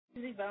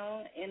Krayzie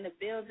Bone in the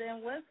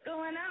building. What's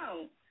going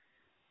on?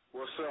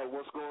 What's up?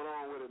 What's going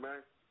on with it,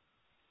 man?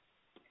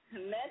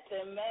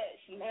 Nothing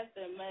much,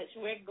 nothing much.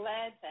 We're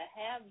glad to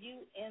have you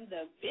in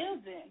the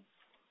building.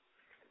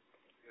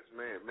 Yes,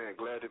 man.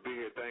 Glad to be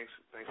here. Thanks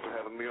for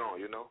having me on,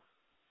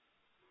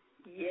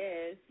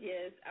 Yes.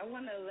 I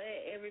want to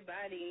let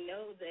everybody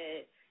know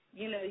that,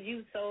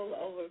 you sold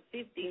over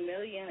 50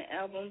 million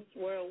albums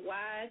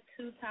worldwide,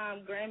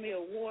 2-time Grammy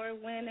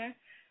Award winner,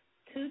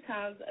 2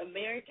 times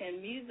American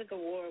Music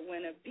Award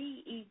winner,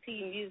 BET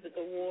Music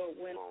Award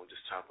winner.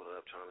 Just chopping it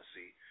up, trying to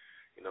see,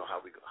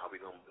 how we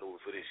gonna move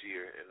for this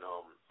year, and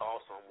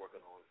also I'm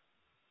working on,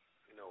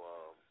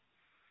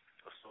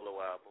 a solo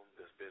album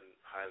that's been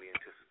highly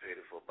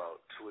anticipated for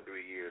about 2 or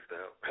 3 years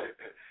now.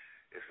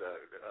 It's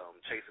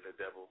Chasing the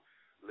Devil,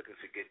 looking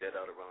to get that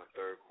out around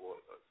third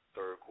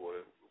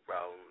quarter,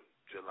 around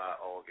July,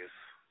 August,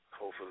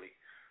 hopefully.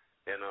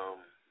 And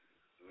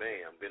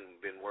I've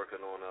been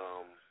working on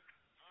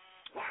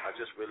I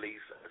just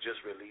released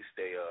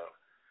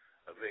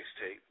a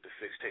mixtape, the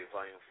Fixtape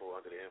Volume 4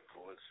 Under the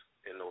Influence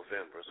in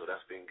November, so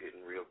that's been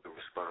getting real good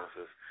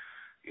responses.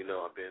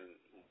 I've been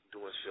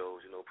doing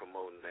shows,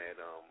 promoting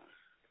that.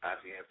 I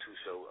actually have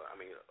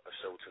a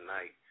show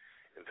tonight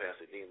in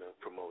Pasadena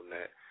promoting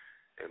that.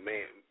 And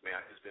man, I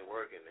just been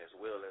working as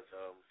well as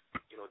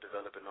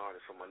developing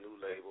artists for my new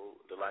label,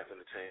 The Life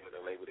Entertainment,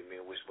 a label that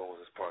me and Wishbones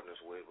is partners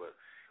with. But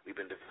we've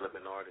been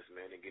developing artists,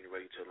 man, and getting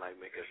ready to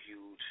make a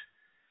huge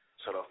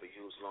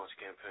launch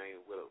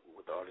campaign with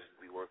the artists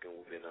we working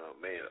with. And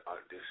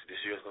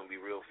this year's gonna be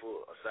real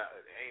full.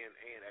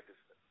 And at this,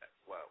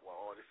 while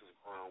all this is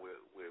going on,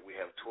 we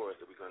have tours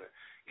that we're gonna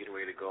get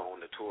ready to go on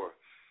the tour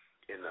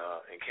in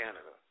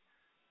Canada,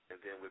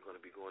 and then we're gonna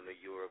be going to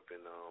Europe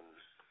in the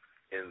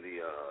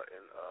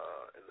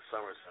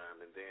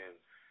summertime, and then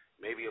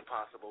maybe a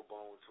possible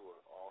Bone tour,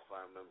 all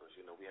 5 members.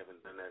 We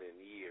haven't done that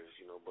in years,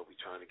 but we're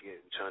trying to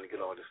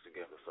get all this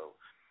together. So,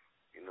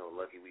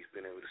 lucky we've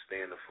been able to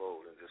stay in the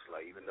fold, and just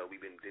even though we've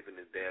been dipping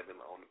and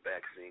dabbing on the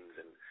back scenes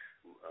and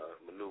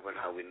maneuvering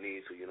how we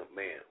need to,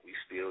 man, we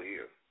still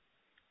here.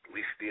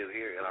 We still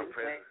here, and our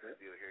presence is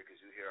still here because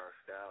you hear our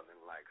style in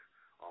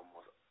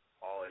almost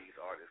all of these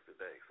artists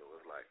today. So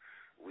it's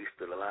we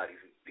still alive.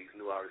 These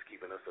new artists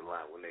keeping us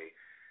alive when they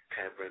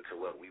tamper into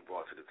what we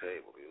brought to the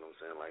table. You know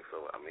what I'm saying?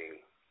 So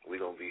we're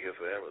gonna be here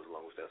forever as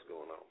long as that's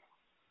going on.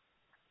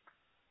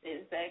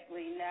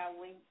 Exactly. Now,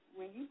 when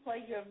you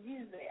play your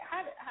music,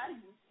 how do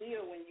you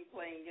feel when you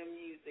playing your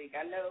music?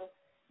 I know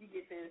you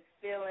get this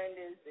feeling,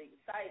 this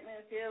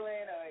excitement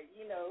feeling, or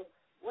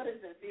what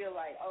does it feel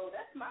like? Oh,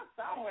 that's my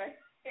song right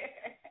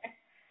there.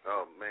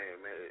 Oh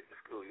man,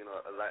 it's cool.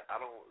 I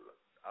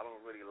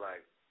don't really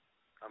like.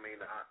 I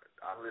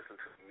listen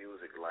to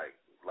music like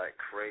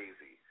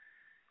crazy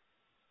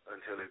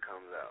until it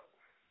comes out.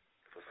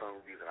 For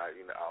some reason, I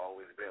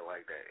always been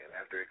like that, and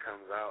after it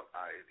comes out,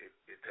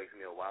 it takes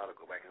me a while to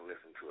go back and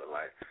listen to it.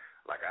 Like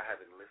I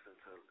haven't listened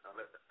to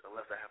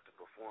unless I have to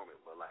perform it,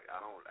 but I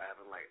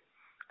haven't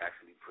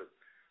actually put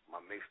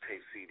my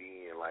mixtape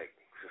CD in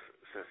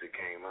since it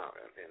came out,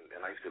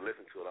 and I used to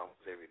listen to it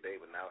almost every day,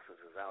 but now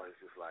since it's out,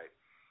 it's just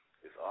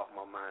it's off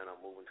my mind.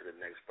 I'm moving to the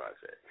next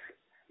project.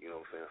 You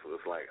know what I'm saying? So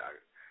it's I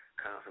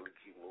constantly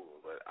keep moving,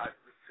 but I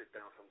just sit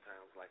down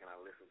sometimes and I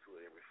listen to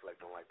it and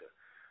reflect on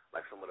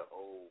some of the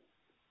old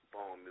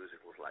Bone music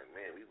was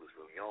man, we was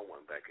really on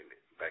one back in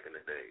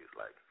the days.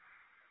 I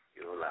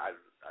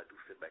do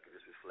sit back and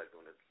just reflect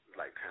on it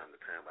time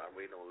to time, but I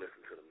really don't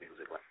listen to the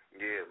music.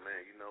 Yeah,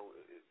 man,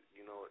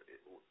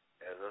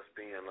 as us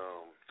being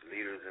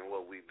leaders in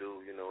what we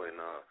do, and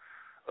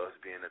us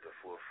being at the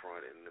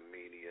forefront in the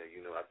media,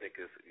 I think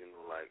it's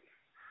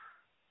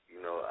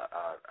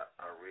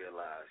I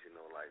realize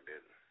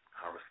that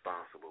how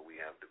responsible we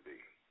have to be.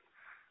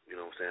 You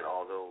know what I'm saying?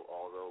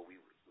 Although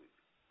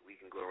we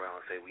can go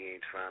around and say we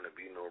ain't trying to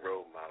be no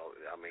role model.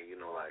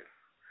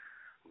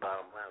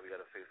 Bottom line, we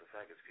got to face the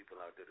fact there's people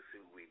out there to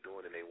see what we're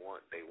doing, and they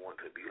want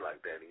to be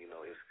like that. And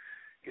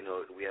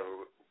we have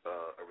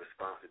a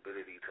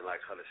responsibility to try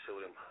to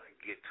show them how to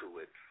get to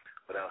it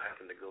without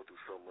having to go through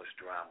so much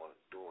drama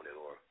doing it,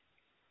 or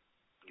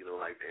and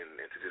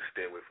to just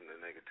stay away from the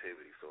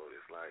negativity. So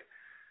it's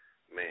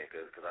man,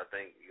 because I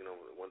think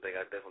one thing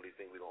I definitely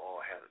think we gonna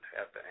all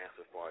have to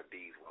answer for our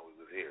deeds while we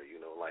was here.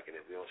 And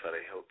if we don't try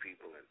to help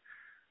people and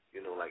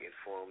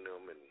inform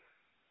them and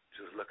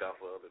just look out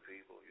for other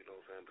people, you know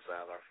what I'm saying,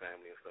 besides our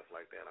family and stuff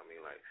like that.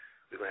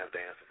 We're going to have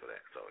to answer for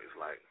that. So it's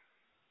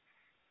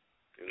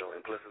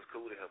and plus it's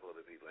cool to help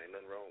other people. Ain't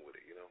nothing wrong with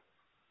it,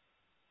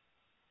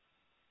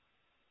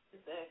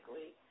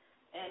 Exactly.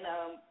 And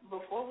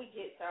before we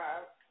get to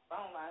our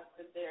phone lines,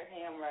 because they're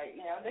ham right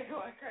now, they're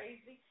going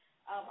crazy,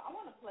 I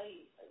want to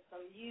play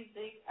some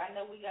music. I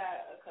know we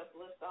got a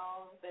couple of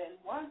songs,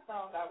 and one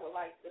song I would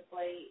like to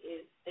play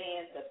is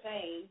Stand the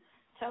Pain.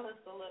 Tell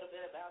us a little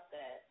bit about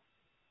that.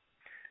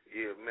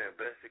 Yeah, man.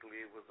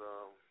 Basically, it was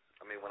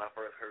when I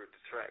first heard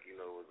the track, it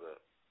was a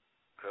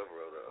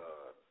cover of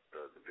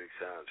the Big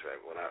Sean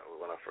track. When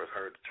I first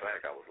heard the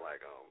track, I was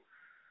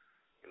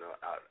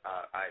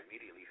I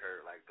immediately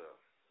heard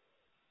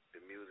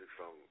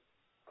from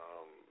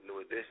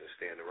New Edition,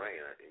 Stay in the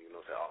Rain. You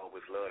know, so I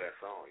always loved that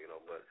song, you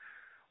know, but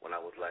when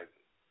I was like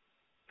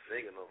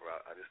singing over,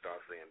 I just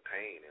started saying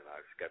pain, and I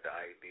just got the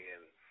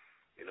idea, and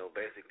you know,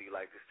 basically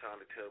like just trying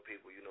to tell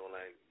people, you know,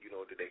 like, you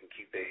know, that they can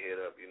keep their head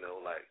up, you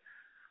know, like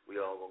we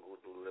all gonna go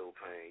through a little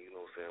pain, you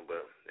know what I'm saying,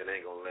 but it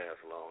ain't gonna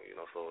last long, you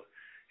know, so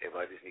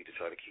everybody just need to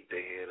try to keep their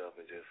head up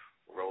and just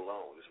roll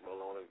on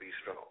and be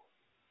strong.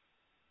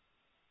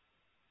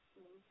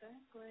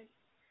 Exactly.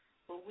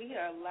 Well, we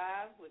are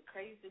live with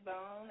Krayzie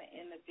Bone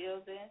in the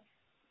building,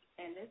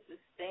 and this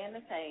is Stay in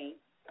the Pain,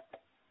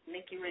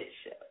 Nikki Rich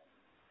Show.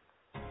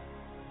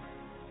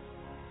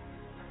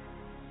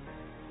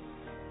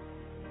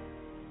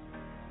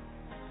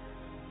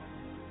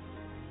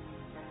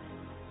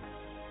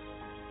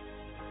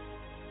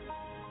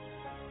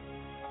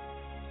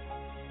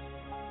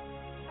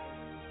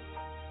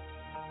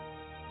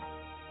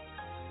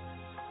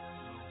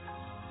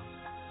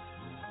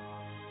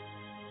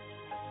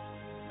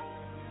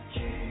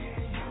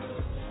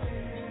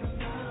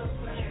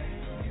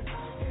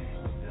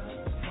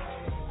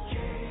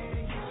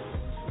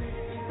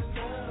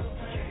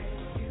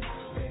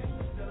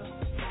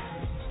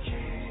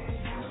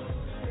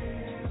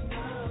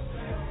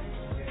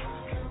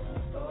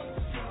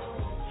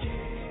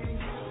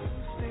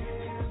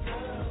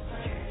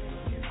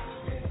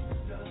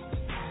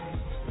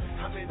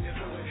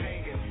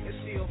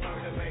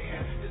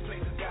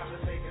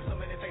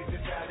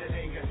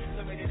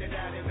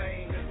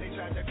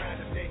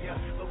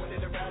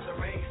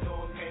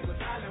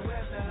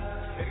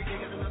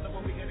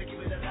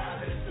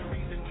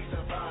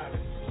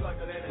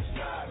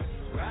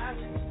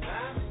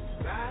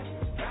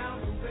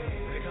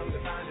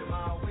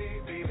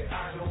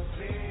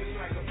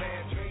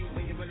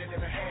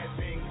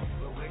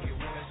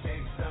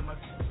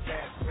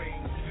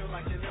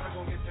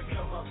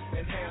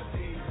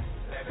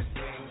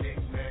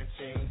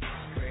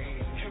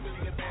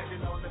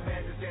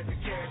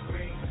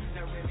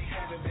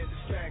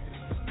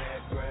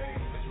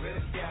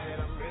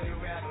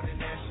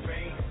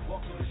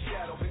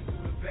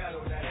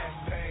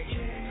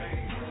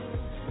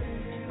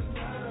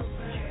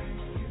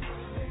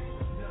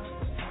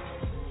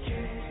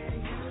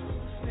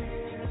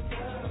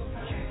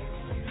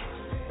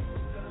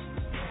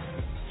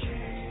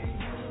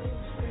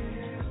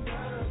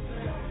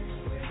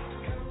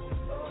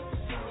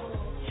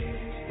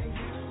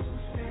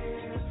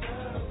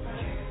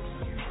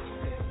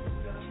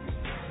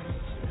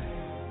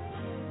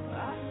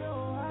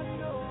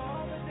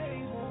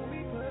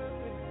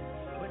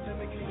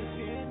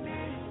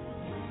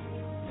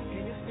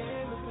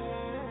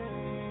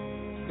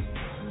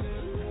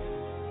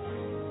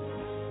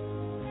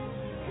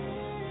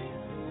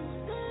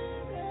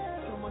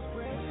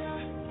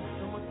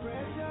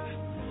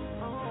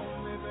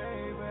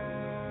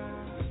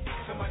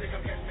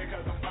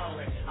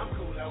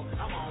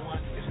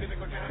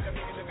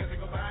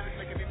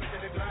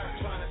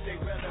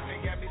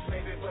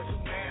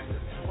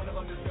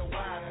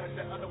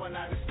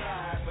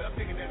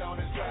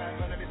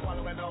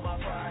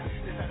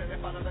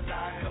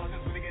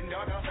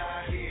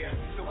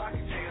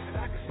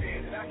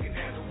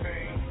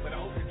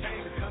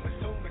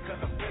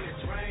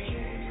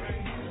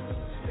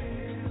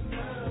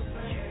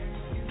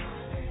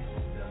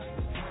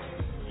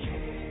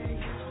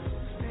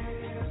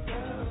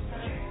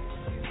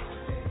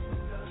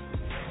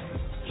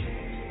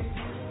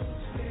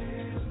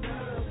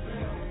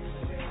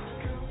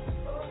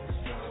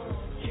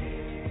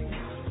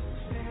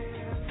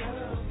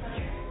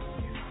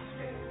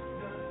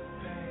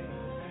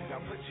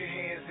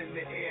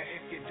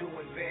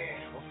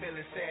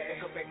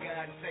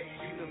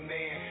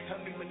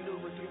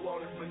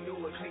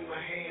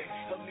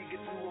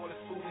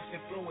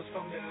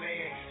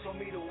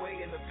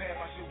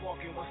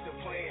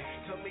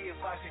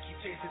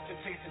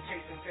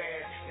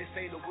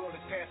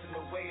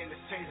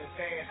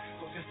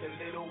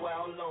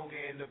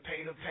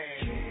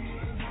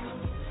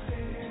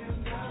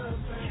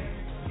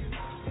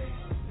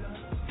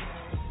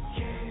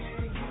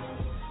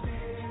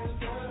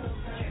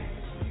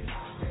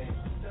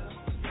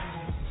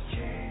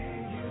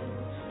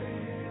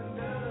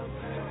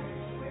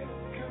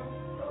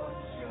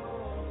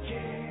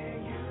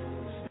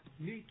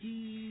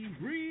 Nikki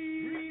Rich.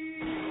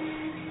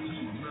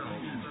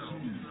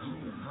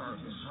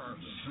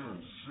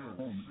 Show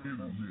on the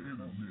internet.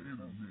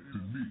 The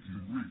Nikki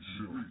Rich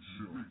Show.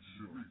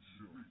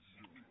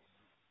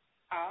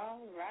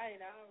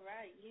 All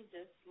right. You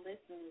just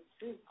listened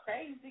to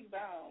Krayzie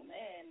Bone.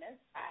 Man,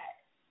 that's hot.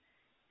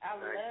 I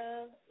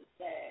love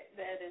that.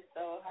 That is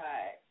so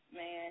hot,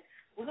 man.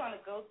 We're going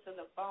to go to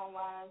the phone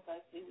lines.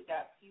 I see we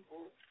got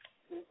people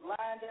just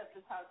lined up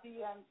to talk to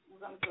you. We're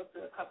going to go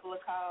through a couple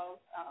of calls.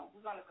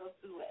 We're going to go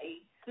through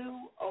a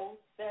 207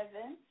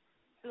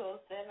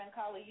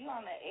 caller. You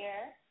on the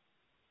air?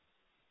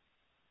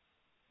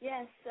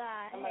 Yes.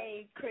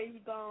 Hey,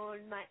 Krayzie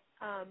Bone.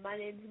 My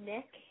name's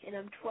Nick, and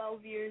I'm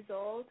 12 years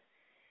old.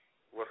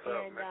 What's up,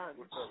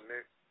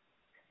 Nick?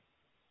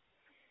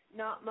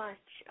 Not much.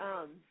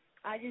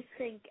 I just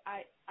think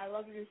I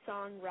love your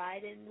song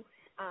Ridin'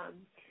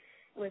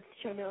 with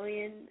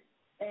Chameleon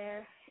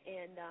there,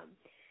 and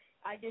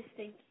I just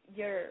think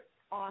you're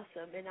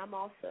awesome, and I'm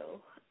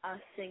also a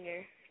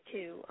singer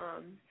too.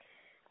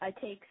 I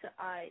take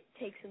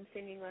some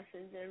singing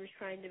lessons, and I'm just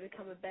trying to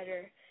become a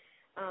better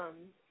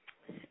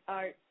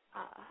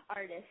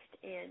artist,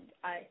 and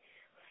I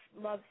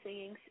love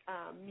singing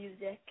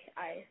music.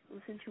 I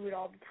listen to it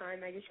all the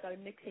time. I just got a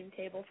mixing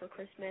table for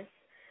Christmas.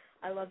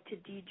 I love to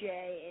DJ,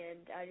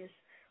 and I just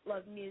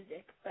love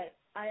music. But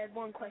I had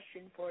one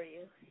question for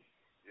you.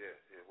 Yeah,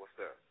 what's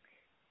that?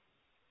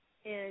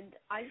 And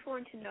I just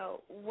want to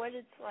know what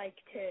it's like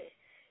to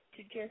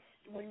just,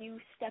 when you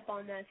step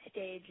on that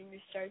stage and you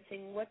start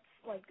singing, what's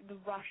like the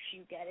rush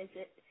you get? Is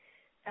it,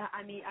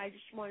 I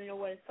just want to know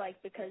what it's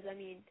like because, I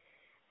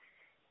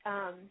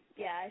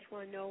just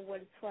want to know what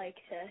it's like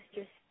to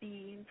just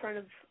be in front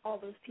of all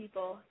those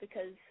people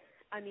because,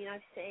 I've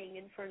sang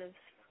in front of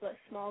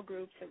small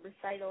groups at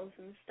recitals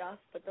and stuff,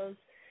 but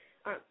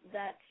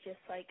that's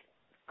just like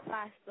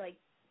class, like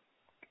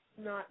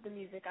not the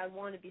music I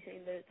want to be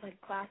singing, but it's like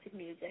classic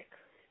music.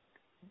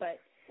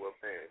 But I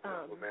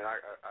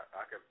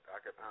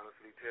can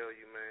honestly tell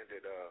you, man,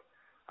 that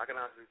it's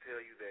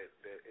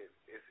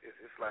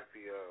like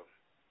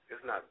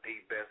it's not the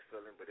best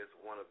feeling, but it's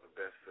one of the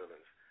best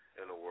feelings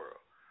in the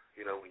world.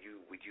 You know, when you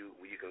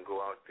can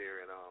go out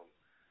there and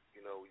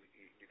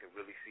you can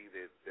really see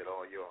that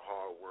all your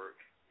hard work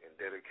and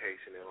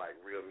dedication and like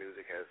real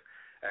music has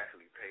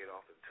actually paid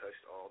off and touched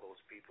all those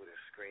people that's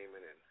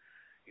screaming and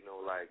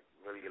like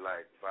really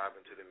like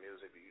vibing to the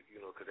music.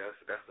 Because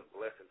that's a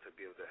blessing to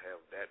be able to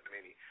have that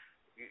many.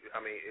 You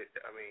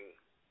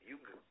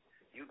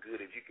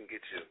good if you can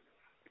get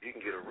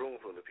a room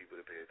full of people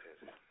to pay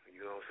attention.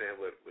 You know what I'm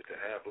saying? But to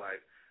have like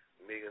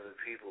millions of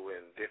people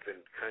in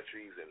different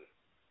countries and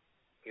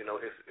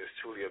it's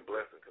truly a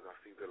blessing because I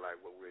see that like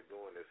what we're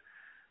doing is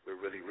we're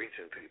really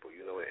reaching people,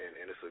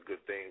 and it's a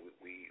good thing.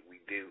 We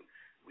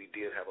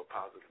did have a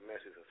positive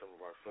message in some of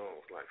our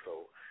songs, like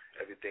so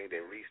everything that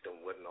reached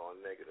them wasn't all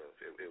negative.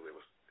 It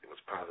was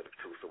positive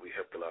too. So we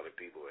helped a lot of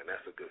people, and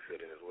that's a good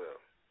feeling as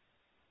well.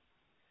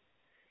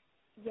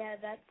 Yeah,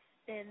 that's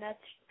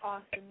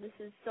awesome. This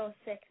is so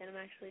sick that I'm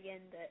actually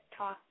getting to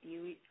talk to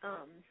you.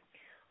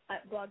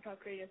 Blog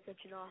Talk Radio is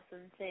such an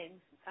awesome thing.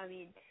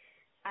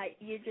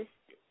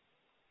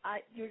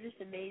 You're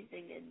just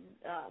amazing, and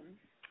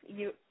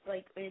you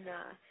like in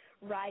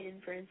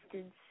Ridin', for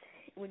instance,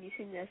 when you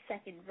sing the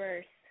second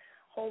verse,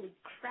 holy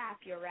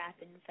crap, you're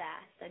rapping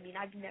fast.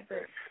 I've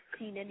never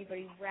seen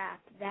anybody rap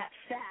that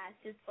fast.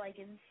 It's like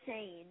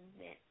insane.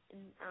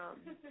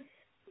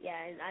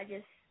 And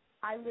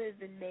I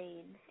live in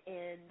Maine,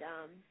 and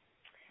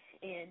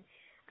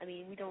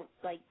we don't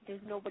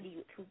there's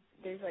nobody who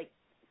there's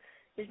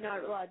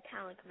not a lot of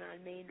talent coming out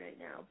of Maine right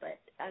now, but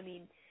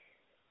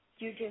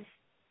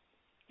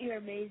you're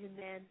amazing,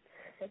 man.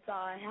 That's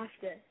all I have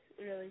to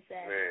really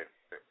say.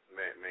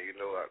 Man,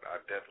 I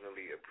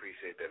definitely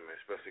appreciate that, man,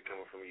 especially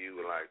coming from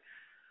you. Like,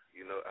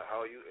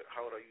 how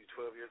old are you,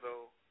 12 years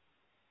old?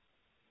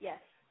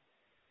 Yes.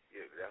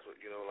 Yeah, that's what,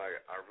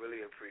 like, I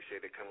really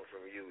appreciate it coming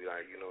from you,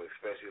 like,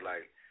 especially,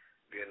 like,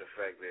 being the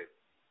fact that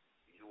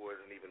you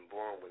wasn't even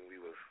born when we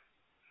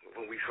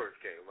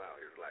first came out.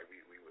 It's like we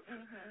was,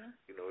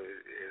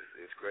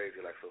 it's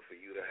crazy. Like, so for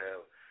you to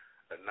have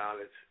a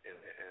knowledge and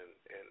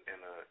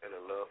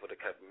a love for the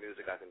type of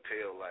music, I can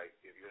tell, like,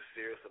 if you're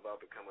serious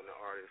about becoming an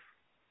artist,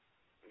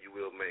 you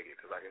will make it,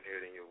 because I can hear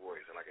it in your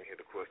voice, and I can hear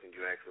the question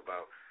you asked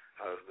about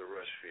how does the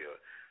rush feel.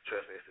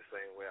 Trust me, it's the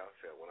same way I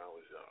felt when I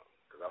was young,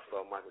 because I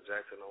saw Michael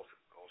Jackson on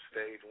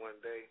stage one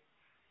day,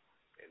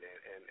 and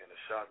a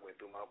shock went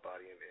through my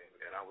body,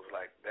 and I was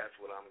like, that's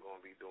what I'm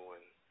going to be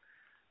doing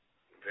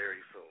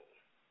very soon,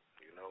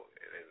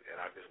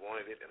 and I just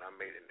wanted it, and I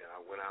made it, and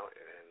I went out,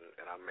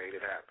 and I made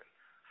it happen.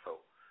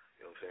 So,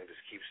 you know what I'm saying,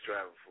 just keep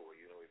striving for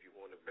it. If you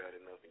want it bad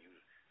enough and you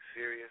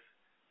serious,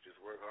 just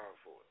work hard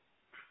for it.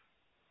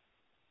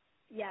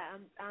 Yeah,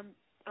 I'm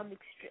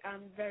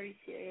very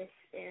serious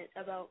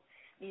about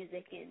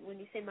music, and when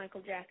you say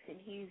Michael Jackson,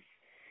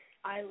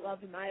 I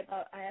love him. I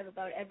have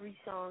about every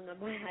song on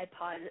my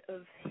iPod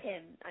of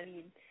him.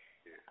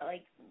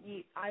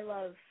 I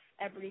love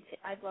everything.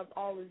 I love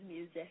all his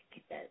music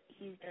that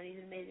he's done. He's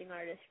an amazing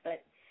artist,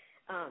 but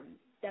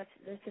that's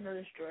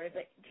another story.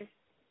 But just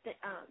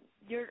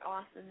you're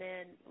awesome,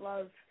 man.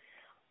 Love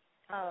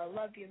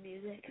your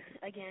music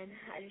again.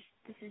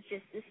 This is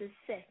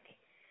sick.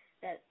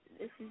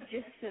 This is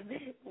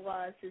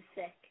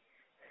sick.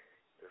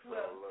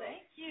 Well,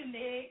 thank you,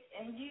 Nick,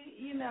 and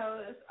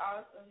it's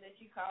awesome that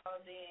you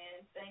called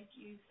in. Thank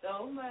you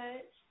so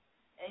much,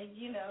 and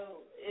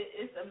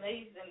it's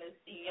amazing to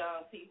see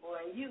young people,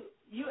 and you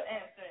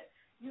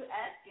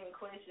asking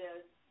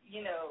questions,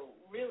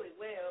 really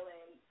well,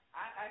 and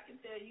I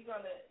can tell you're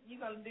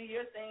gonna do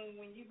your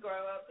thing when you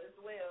grow up as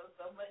well.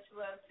 So much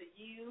love to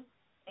you,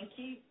 and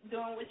keep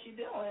doing what you're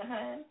doing,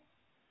 huh?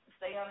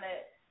 Stay on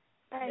that.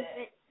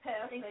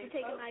 Thanks for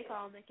taking my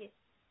call, Nikki.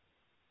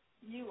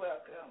 You're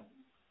welcome.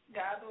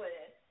 God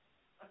bless.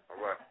 All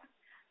right.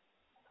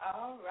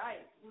 All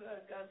right. We're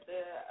going to go to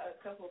a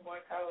couple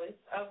more callers.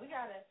 We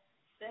got a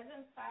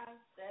 757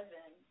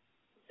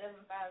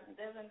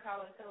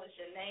 caller. Tell us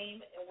your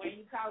name and where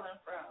you calling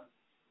from.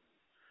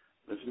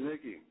 It's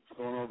Nikki. What's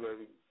going on,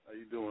 baby? How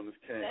you doing? It's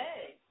Ken.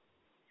 Hey.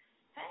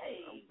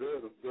 I'm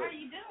good. How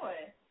you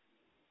doing?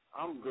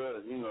 I'm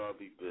good. You know, I'll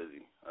be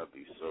busy. I'll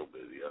be so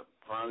busy. I've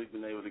finally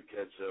been able to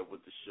catch up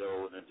with the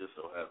show, and it just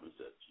so happens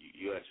that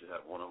you actually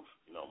have one of,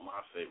 my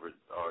favorite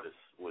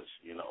artists, which,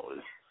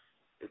 is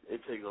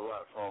it takes a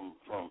lot from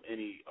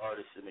any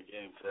artist in the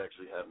game to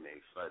actually have me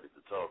excited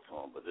to talk to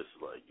him, but this is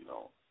like,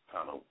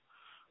 kind of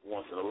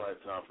once in a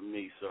lifetime for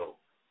me.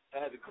 So I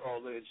had to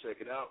call in and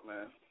check it out,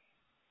 man.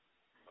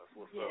 That's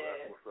what's up.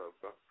 That's what's up,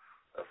 bro.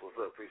 That's what's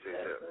up. Appreciate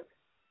that.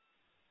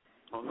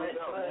 No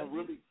doubt, man.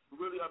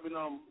 Really, I mean,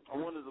 I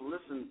wanted to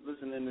listen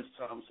in this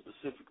time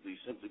specifically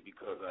simply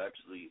because I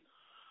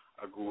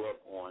grew up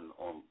on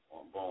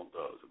Bone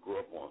Thugs. I grew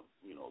up on,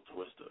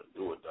 Twister,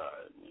 Do or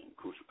Die, and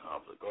Crucial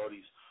Conflict,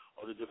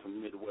 all the different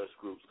Midwest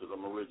groups because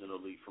I'm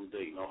originally from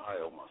Dayton,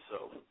 Ohio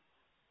myself.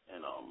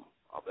 And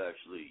I've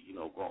actually,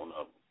 grown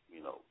up,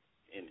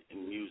 in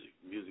music.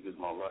 Music is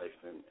my life,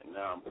 and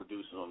now I'm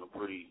producing on a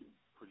pretty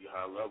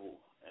high level.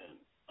 And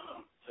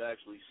to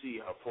actually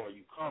see how far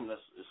you come,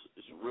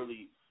 it's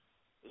really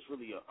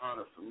an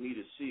honor for me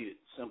to see it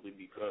simply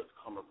because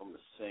coming from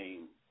the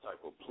same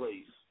type of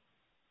place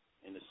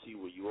and to see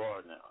where you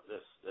are now.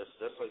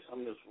 That's like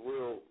something that's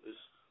real.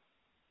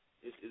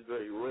 It's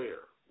very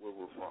rare where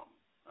we're from.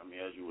 I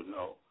mean, as you would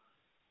know,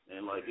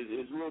 and like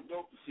it's real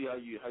dope to see how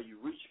you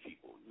reach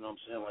people. You know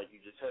what I'm saying? Like you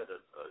just had a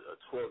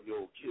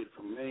 12-year-old kid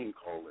from Maine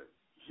call in.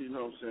 You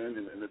know what I'm saying?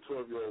 And the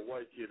 12-year-old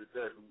white kid at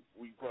that,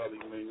 we probably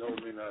may not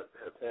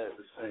have had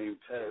the same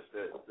task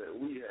that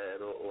we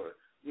had, or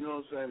you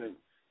know what I'm saying? And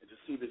to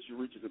see that you're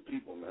reaching the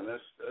people, man,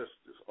 that's just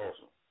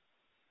awesome.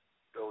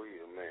 Oh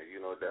yeah, man.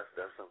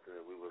 That's something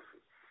that we was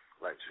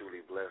like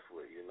truly blessed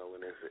with, and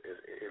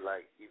it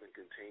like even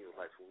continues.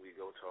 Like when we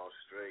go to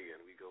Australia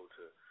and we go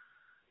to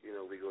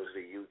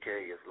the UK,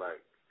 it's like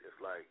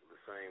the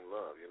same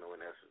love, and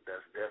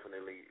that's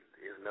definitely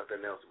is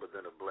nothing else but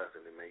than a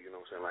blessing, man. You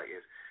know what I'm saying? Like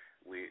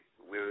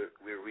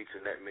we're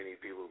reaching that many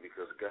people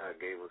because God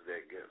gave us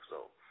that gift.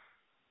 So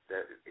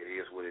that it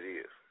is what it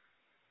is.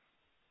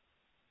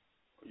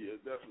 Yeah,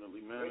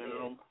 definitely, man.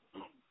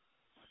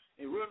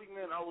 And really,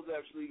 man, I was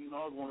actually,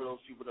 I was one of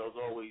those people that was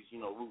always,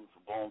 rooting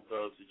for Bone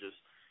Thugs to just,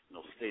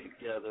 stay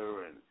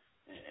together and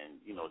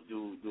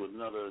do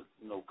another,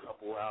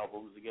 couple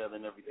albums together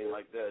and everything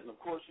like that. And of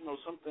course,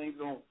 some things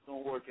don't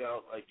work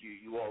out like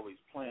you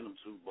always plan them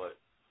to, but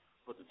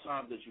the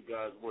time that you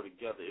guys were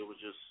together, it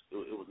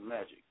was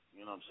magic.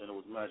 You know what I'm saying? It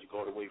was magic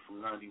all the way from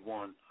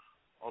 91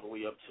 all the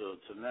way up to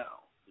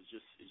now. It's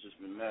just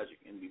been magic,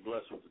 and be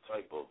blessed with the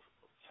type of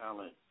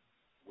talent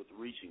with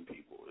reaching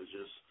people. It's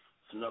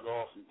another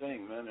awesome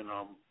thing, man. And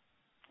I'm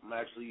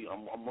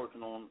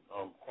working on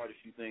quite a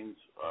few things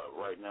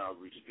right now as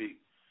we speak.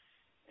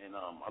 And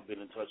I've been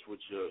in touch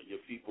with your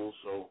people,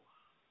 so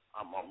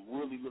I'm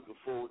really looking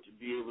forward to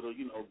be able to,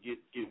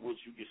 get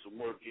with you, get some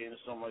work in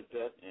or something like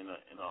that, and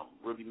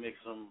really make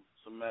some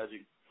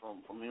magic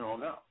from here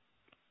on out.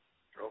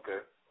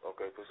 Okay,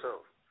 for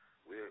sure.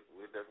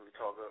 We'll definitely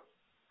talk up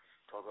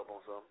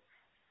on something.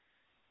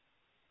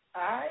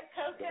 All right,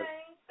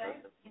 cocaine.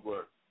 Thanks.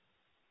 Work.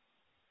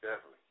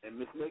 Definitely. And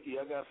Miss Nikki,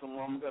 I got some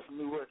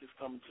new records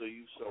coming to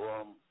you,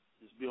 so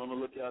just be on the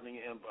lookout in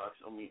your inbox.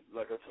 I mean,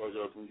 like I told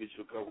you, I was gonna get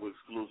you a couple of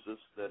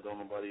exclusives that don't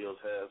nobody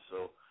else have,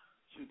 so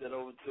shoot that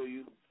over to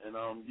you, and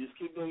just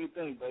keep doing your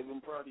thing, baby.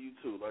 I'm proud of you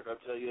too. Like I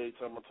tell you every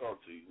time I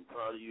talk to you, I'm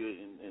proud of you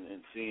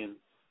and seeing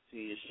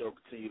your show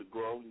continue to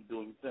grow and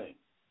doing your thing.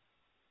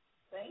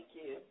 Thank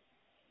you.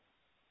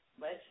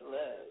 Much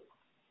love.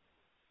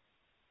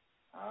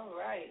 All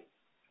right.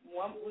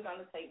 We're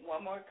going to take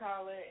one more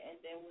caller, and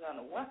then we're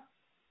going to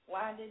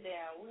wind it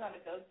down. We're going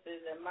to go to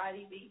the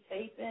Mighty Beat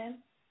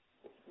Taping.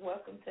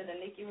 Welcome to the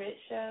Nikki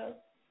Rich Show.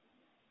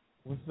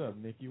 What's up,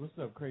 Nikki? What's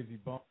up, Krayzie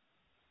Bump?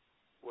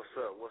 What's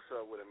up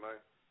with it, man?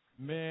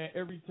 Man,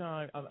 every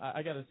time,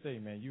 I got to say,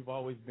 man, you've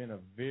always been a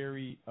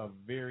very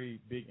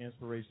big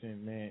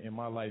inspiration, man, in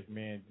my life,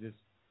 man, just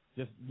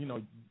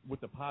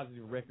with the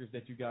positive records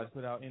that you guys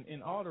put out.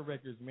 And all the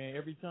records, man,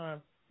 every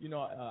time,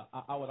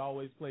 I would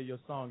always play your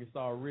song, It's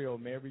All Real,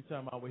 man. Every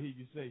time I would hear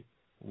you say,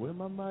 "We're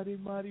my mighty,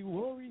 mighty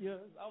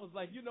warriors," I was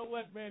like, you know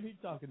what, man, he's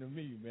talking to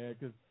me, man,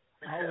 because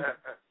I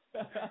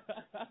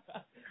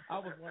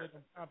was one of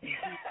them confident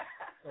people.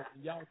 So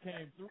y'all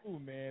came through,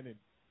 man, and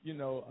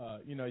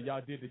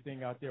y'all did the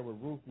thing out there with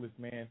Ruthless,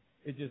 man.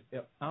 It just,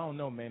 I don't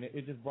know, man.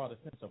 It just brought a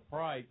sense of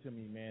pride to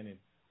me, man. And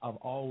I've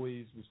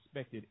always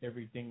respected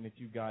everything that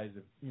you guys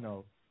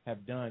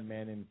have done,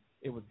 man. And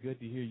it was good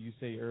to hear you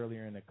say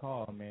earlier in the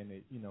call, man,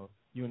 that,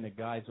 you and the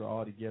guys were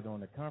all together on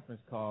the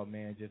conference call,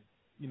 man, just,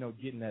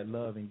 getting that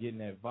love and getting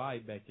that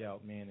vibe back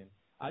out, man. And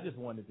I just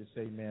wanted to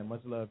say, man,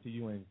 much love to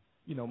you and,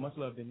 much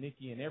love to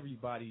Nikki and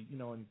everybody,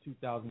 in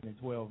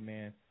 2012,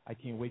 man. I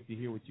can't wait to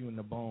hear what you and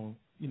the Bone,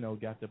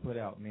 got to put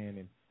out, man.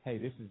 And, hey,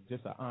 this is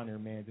just an honor,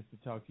 man, just to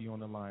talk to you on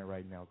the line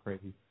right now,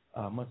 Krayzie.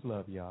 Much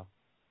love, y'all.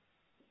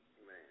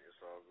 Man, it's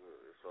all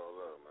good. It's all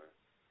love, man.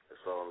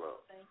 It's all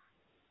love.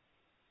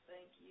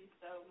 Thank you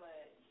so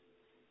much.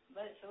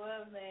 Much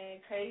love,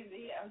 man.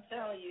 Krayzie. I'm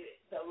telling you,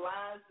 the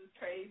lines is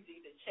crazy.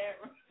 The chat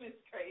room is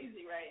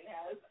crazy right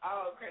now. It's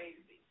all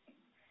crazy.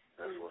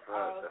 That's what's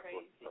all up.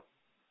 Crazy.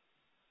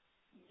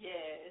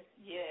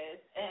 Yes.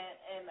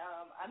 And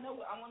I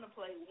know I want to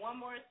play one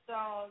more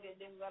song, and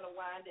then we're going to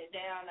wind it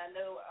down. I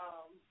know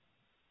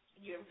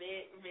you're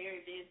very,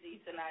 very busy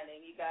tonight,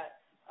 and you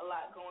got a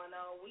lot going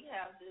on. We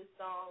have this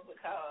song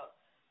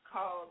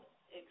called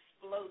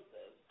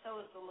Explosive. Tell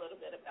us a little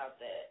bit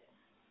about that.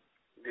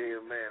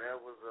 Yeah, man,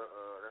 that's a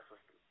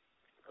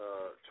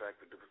track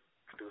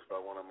produced by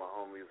one of my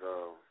homies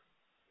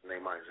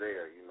named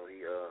Isaiah. You know,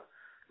 he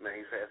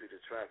passed me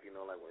the track. You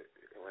know, like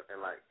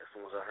as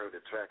soon as I heard the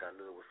track, I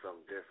knew it was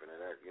something different,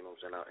 and that, you know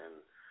what I'm saying. And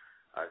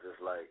I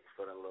just like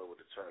fell in love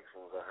with the track as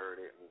soon as I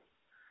heard it, and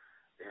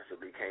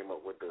instantly came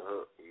up with the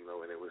hook. You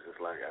know, and it was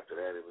just like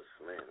after that, it was,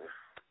 man,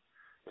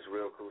 it's a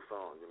real cool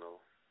song. You know.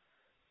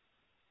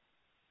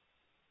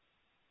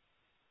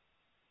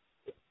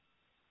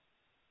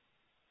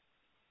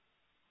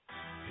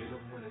 Hit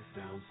 'em when it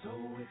sounds so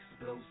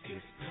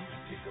explosive.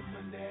 Take 'em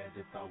under as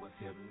if I was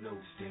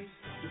hypnosis.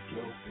 The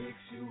flow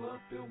picks you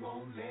up, it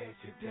won't let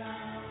you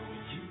down.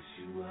 It keeps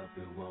you up,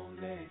 it won't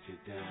let you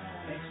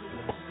down.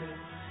 Explosive,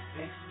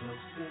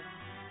 explosive,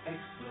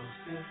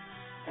 explosive,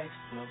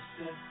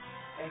 explosive,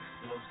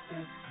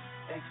 explosive,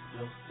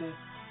 explosive,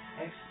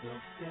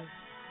 explosive.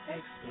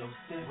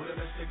 Explosive. With a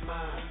mystic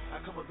mind, I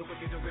come with the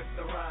wicked to rip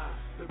the rhyme.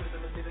 The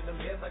rhythm is hitting them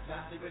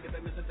hypnotized. The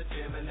rhythm is the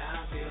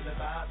Gemini. Feel the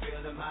vibe, feel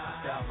the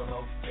mind. Down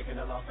below,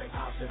 taking the loss ain't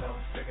optional.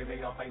 Tricking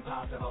me off ain't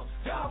possible.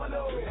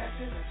 Domino.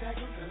 Reaction, attack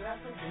them,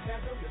 collapse them,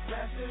 connect them, just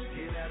flash them.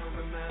 Get at them,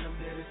 remind them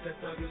that it's that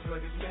thuggish,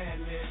 rugged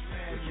madness.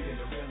 We keep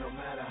it real no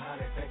matter how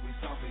they think we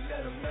soft, we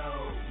let them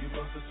know. You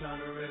must be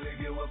trying to really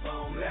get what's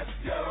on. Let's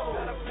go.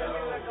 Let them feel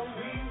me like I'm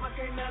weak. I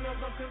can't none of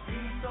them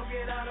compete. So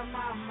get out of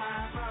my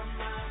mind, my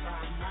mind,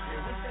 my mind.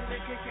 They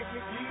can't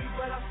leave,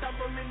 but I stop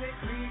them in their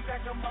creep.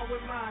 Like I'm out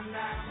with my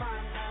nine. I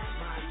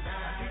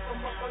keep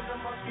them up under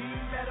my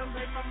feet. Let them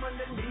hate from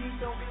underneath.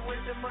 Don't be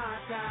wasting my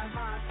time.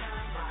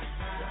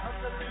 The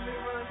hustle in me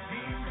run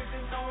deep.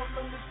 Bitches know I'm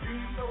from the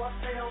street, so I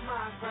stay on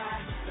my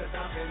grind. Cause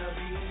I'm gonna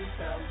be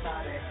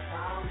somebody.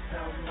 I'm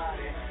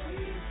somebody.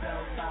 Need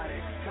somebody.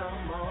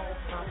 Come on.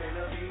 I'm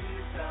gonna be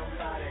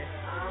somebody.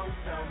 I'm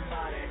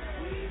somebody.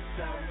 Need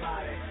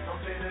somebody. I'm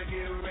gonna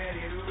get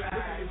ready to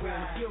ride.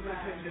 Feel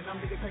independent.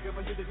 I'm the packer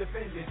when you're the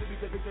defendant. To be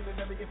the victim and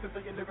never get filled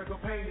in lyrical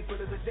pain. It's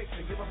with his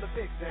addiction. Give up the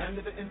fiction.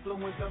 Under the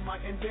influence of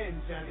my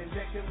invention.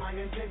 Injection my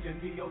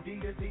intention. DOD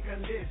is the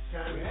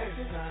condition.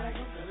 Reaction, attack,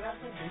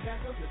 collapsing,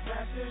 connect up, just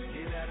flashing.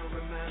 Get at them,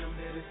 remind them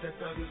that it's that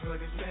thuggish,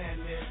 rugged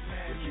madness.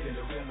 We keep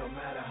it real no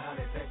matter how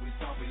they think we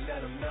soft, we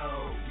let them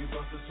know. You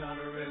busters trying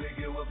to really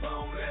get what's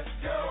on. Let's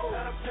go.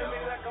 Let them tell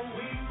me like I'm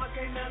weak. I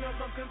can't none of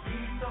them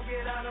compete. So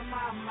get out of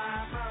my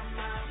mind.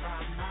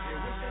 They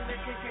wishing they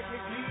can catch me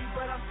deep,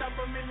 but I'm stop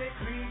them in their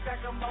creep.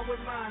 Like I'm out with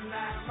my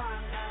nine. I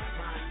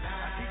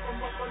keep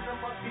them up under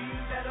my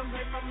feet. Let them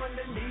hate from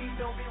underneath.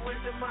 Don't be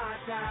wasting my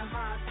time.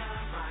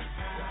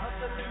 The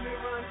hustle in me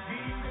run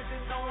deep.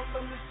 Bitches know I'm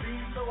from the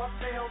street, so I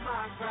stay on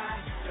my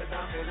grind. Cause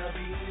I'm gonna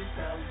be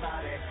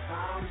somebody.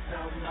 I'm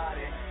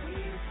somebody.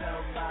 Need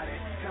somebody.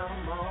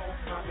 Come on.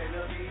 I'm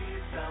gonna be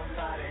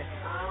somebody.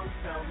 I'm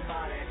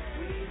somebody.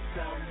 Need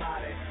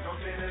somebody. I'm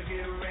gonna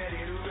get ready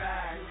to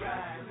ride.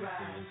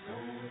 So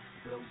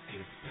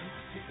explosive.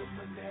 Take 'em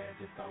under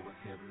as if I was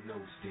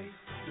hypnosis.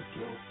 The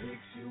flow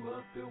picks you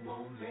up, it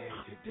won't let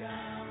you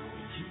down.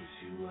 It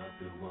keeps you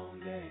up, it won't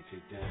let you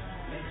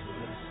down.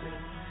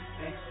 Explosive,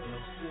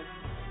 explosive,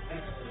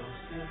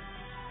 explosive,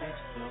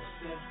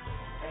 explosive,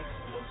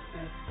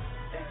 explosive,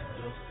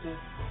 explosive,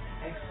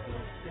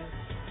 explosive,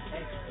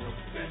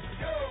 explosive. Let's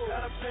go.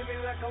 Gotta play me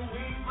like I'm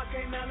weak. I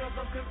can't none of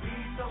them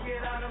compete. So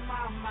get out of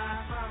my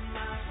mind.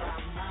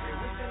 They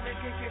wishing they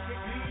can catch me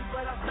deep,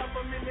 but I stop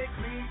them in their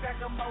creep.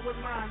 Like I'm out with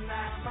my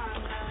nine.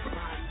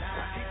 I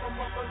keep them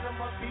up under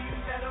my feet.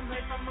 Let them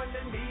hate from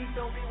underneath.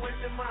 Don't be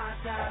wasting my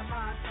time.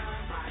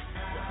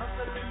 The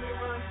hustle in me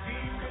run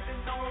deep.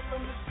 Bitches know I'm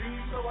from the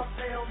street, so I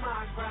stay on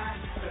my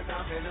grind. Cause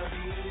I'm gonna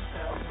be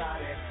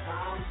somebody.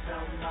 I'm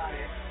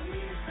somebody.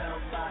 Need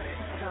somebody.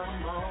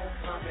 Come on.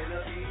 I'm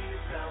gonna be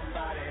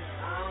somebody.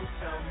 I'm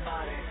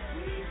somebody.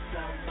 Need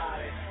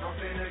somebody. I'm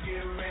gonna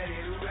get ready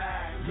to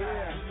ride.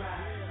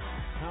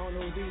 I don't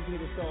know what these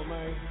niggas saw,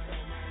 man,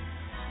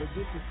 but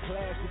this is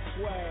classic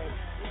swag.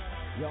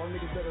 Y'all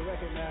niggas better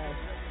recognize.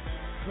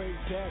 Crazy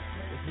Jack,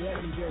 it's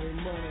legendary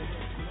money.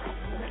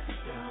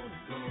 Down,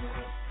 blow it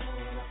up, blow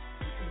it up.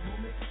 You can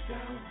move it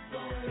down,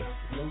 blow it up.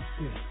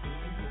 Explosive. You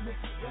can move it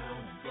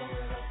down, blow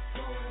it up,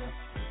 blow it up.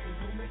 You can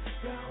move it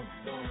down,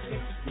 blow it up.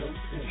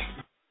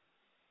 Explosive.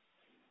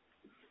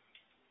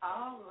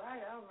 All right.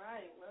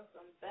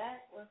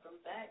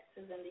 Welcome back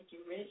to the Nikki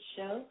Rich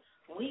Show.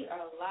 We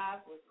are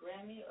live with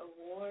Grammy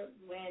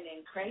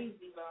Award-winning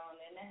Krayzie Bone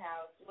in the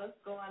house. What's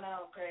going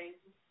on,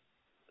 Krayzie?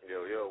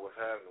 Yo, what's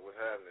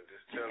happening?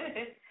 Just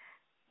chilling.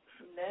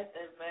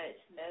 Nothing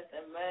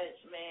much,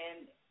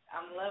 man.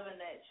 I'm loving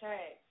that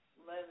track,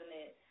 loving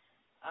it.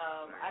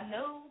 I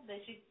know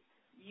that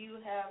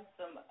you have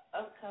some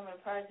upcoming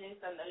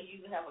projects. I know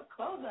you have a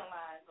clothing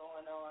line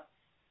going on.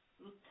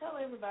 Tell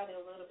everybody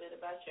a little bit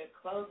about your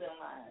clothing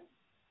line.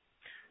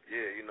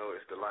 Yeah,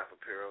 it's the Life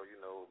Apparel,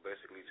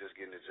 basically just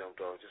getting it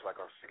jumped off, just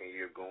like our second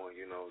year going,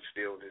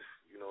 still just,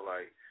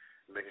 like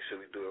making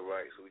sure we do it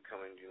right. So we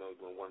coming,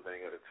 doing one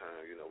thing at a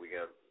time. We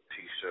got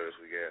T-shirts,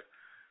 we got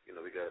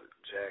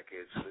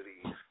jackets,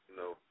 hoodies,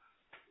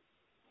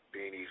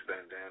 beanies,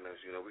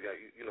 bandanas, we got,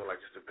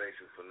 like just the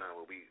basics for now.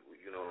 But we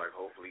like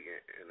hopefully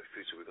in the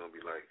future we're going to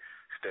be like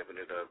stepping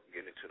it up,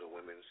 getting into the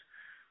women's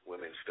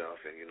stuff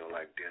and,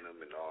 like denim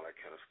and all that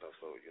kind of stuff.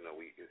 So,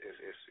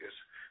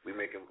 we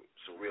making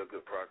some real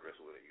good progress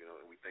with it,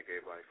 and we thank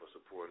everybody for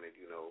supporting it,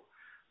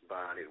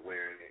 buying it,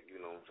 wearing it,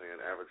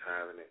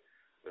 advertising it.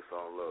 It's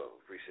all love.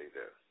 Appreciate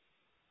that.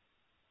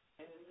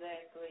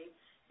 Exactly.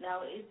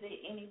 Now, is there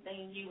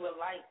anything you would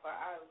like for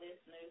our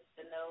listeners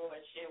to know or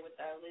share with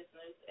our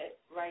listeners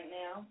right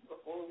now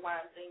before we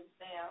wind things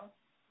down?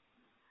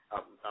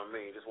 I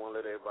mean, just want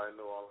to let everybody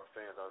know, all our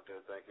fans out there,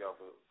 thank y'all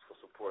for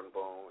supporting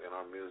Bone and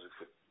our music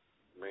for,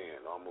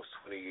 almost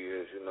 20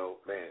 years,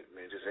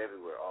 just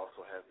everywhere.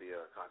 Also have the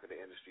Conquer the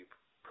Industry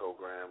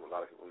program. A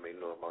lot of people may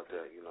know about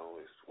that,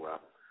 it's where I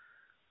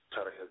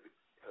try to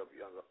help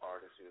younger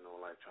artists,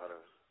 like try to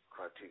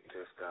critique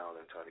their style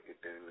and try to get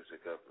their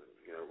music up and,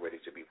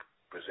 ready to be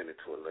presented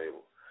to a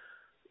label.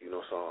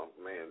 So,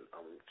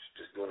 I'm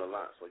just doing a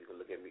lot, so you can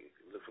look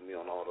for me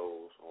on all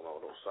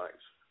those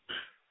sites.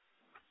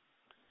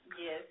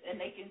 Yes, and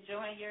they can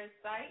join your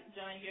site,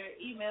 join your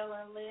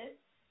emailing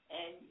list,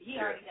 and he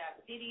already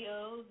got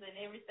videos and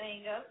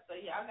everything up, so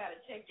y'all got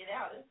to check it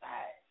out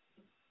inside.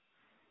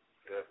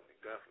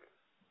 Definitely.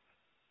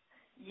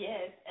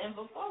 Yes, and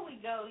before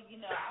we go,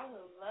 I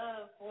would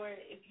love for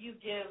if you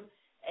give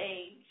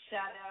a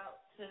shout-out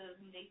to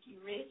Nikki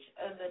Rich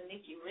of the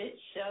Nikki Rich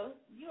Show.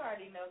 You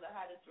already know the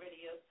hottest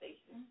radio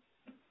station.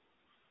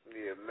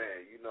 Yeah,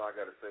 man, I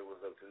got to say what's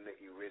up to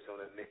Nikki Rich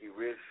on the Nikki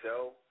Rich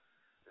Show.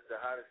 It's the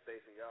hottest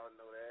station. Y'all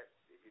know that.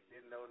 If you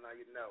didn't know, now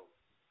you know.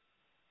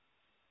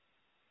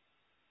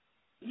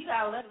 You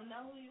got to let them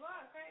know who you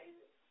are,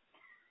 Krayzie.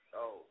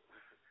 Oh,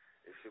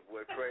 it's your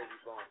boy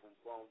Krayzie Bone from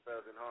Bone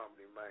Bells in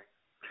Harmony, man.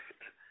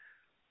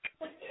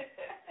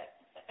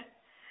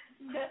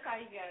 That's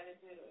how you got to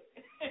do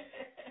it.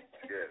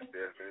 Yes,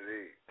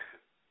 definitely.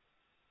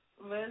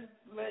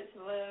 Much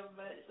love.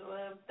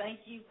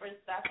 Thank you for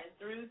stopping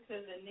through to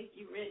the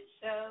Nikki Rich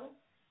Show.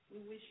 We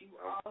wish you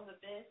all the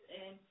best.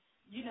 And,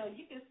 you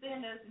can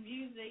send us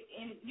music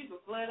and you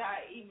can flood our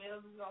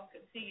emails. We're going to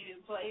continue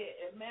to play it.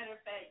 As a matter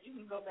of fact, you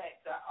can go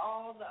back to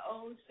all the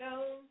old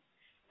shows,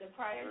 the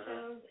prior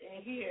shows,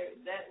 and hear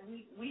that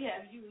we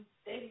have you in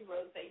steady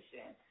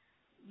rotation.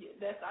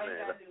 That's all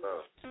you got to do.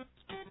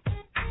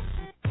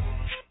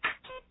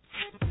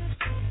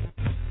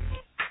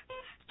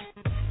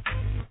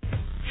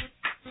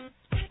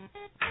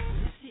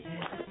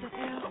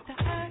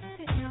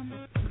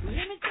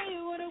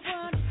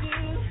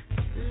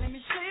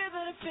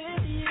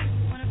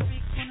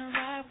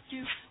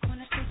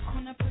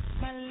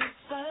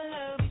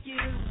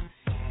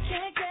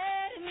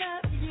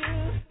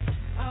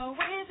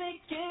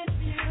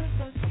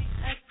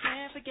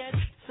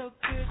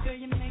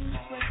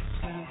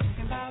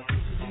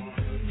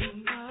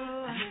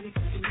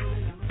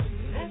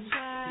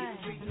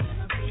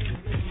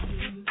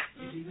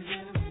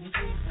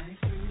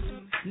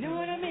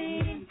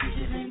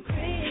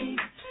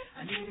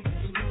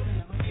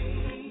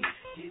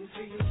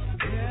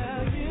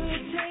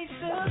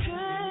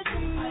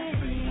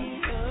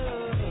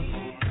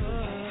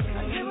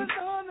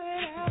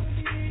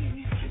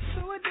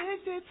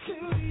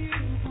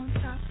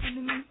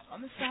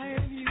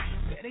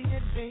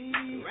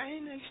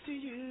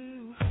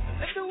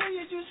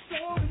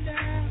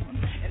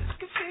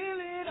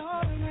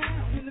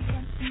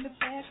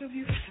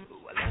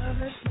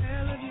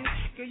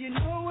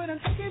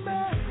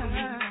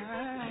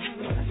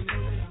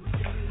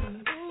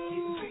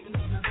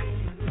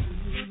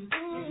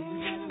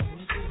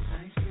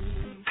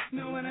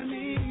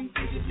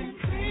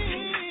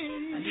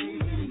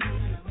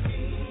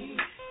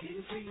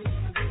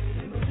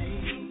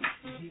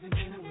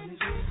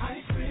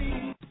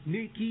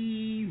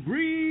 Nikki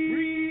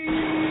Rich.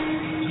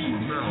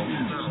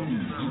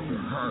 The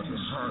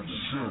hottest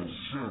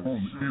show on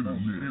the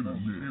internet.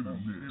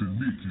 The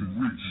Nikki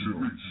Rich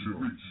Show.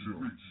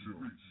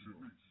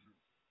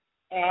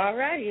 All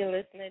right, you're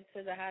listening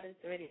to the hottest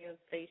radio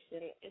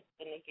station. It's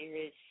the Nikki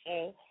Rich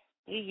Show.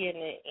 We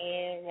getting it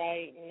in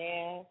right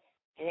now.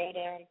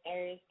 Throwdown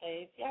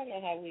Thursdays. Y'all know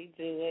how we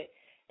do it.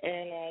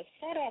 And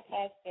shout out to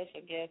our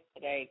special guest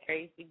today,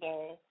 Krayzie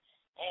Bone.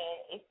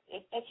 And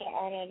it's such an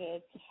honor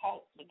to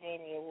talk the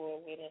Grammy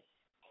Award winner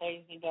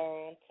Krayzie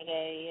Bone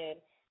today,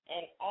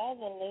 and all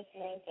the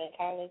listeners and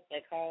callers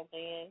that called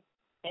in.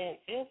 And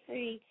feel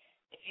free,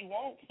 if you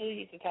want to,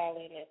 you can call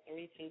in at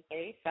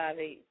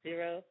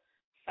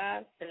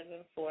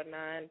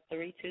 323-580-5749,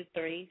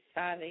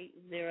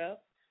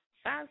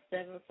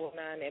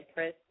 5749 and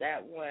press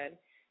that 1.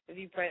 If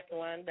you press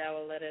 1, that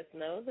will let us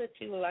know that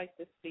you would like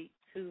to speak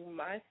to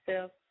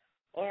myself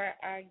or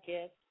our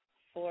guest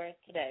for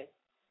today.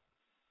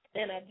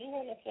 And I do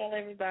want to tell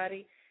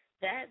everybody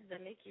that the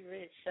Nikki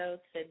Rich Show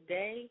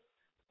today,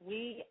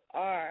 we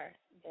are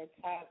the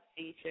top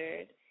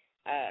featured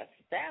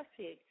staff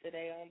pick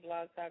today on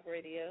Blog Talk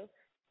Radio.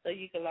 So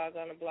you can log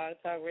on to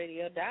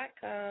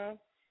blogtalkradio.com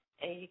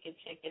and you can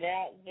check it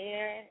out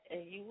there,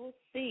 and you will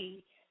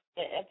see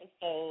the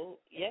episode,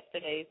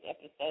 yesterday's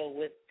episode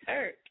with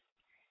Turk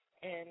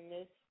and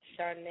Miss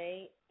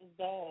Charnay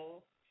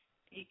Zoll.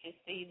 You can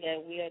see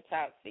that we are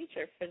top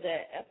featured for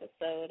that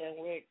episode, and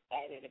we're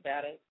excited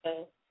about it.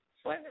 So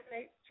for the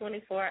next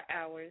 24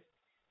 hours,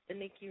 the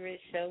Nikki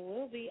Rich Show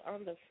will be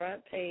on the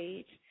front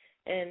page,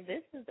 and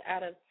this is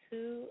out of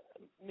 2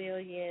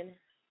 million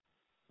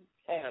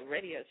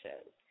radio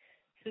shows.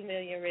 2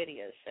 million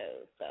radio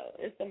shows. So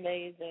it's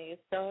amazing.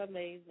 It's so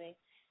amazing.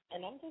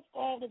 And I'm just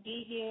glad to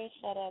be here.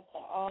 Shout out to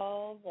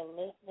all the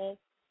listeners,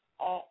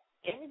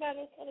 everybody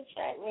that's in the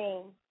chat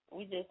room.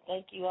 We just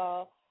thank you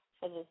all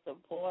for the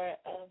support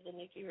of the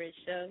Nikki Rich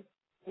Show.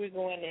 We're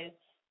going in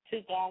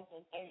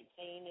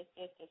 2013. It's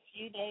just a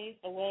few days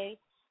away,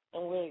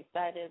 and we're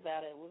excited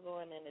about it. We're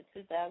going into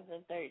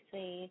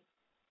 2013.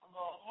 I'm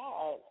going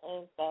hard.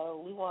 And so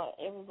we want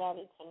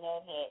everybody to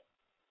know that,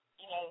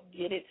 you know,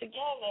 get it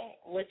together.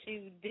 What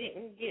you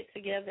didn't get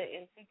together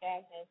in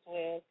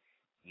 2012,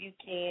 you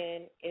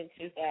can in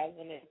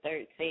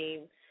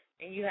 2013.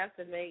 And you have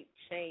to make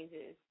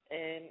changes.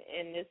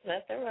 And there's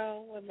nothing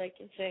wrong with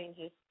making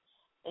changes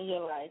in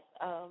your life.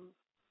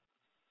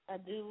 I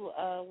do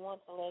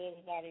want to let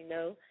everybody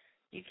know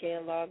you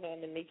can log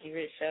on to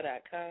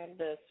NikkiRichShow.com,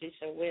 the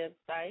official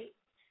website.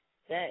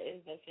 That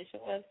is the official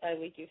website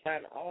where you can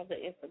find all the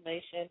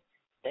information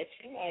that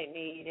you might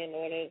need in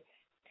order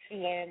to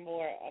learn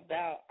more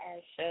about our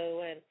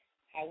show and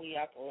how we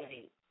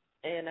operate.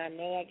 And I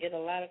know I get a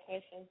lot of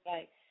questions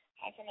like,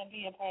 how can I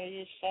be a part of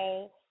your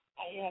show?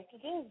 All you have to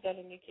do is go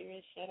to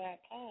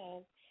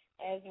NikkiRichShow.com,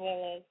 as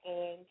well as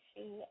going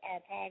to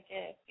our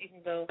podcast. You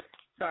can go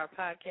to our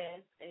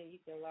podcast and you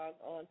can log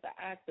on to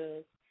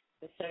iTunes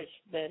and search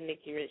the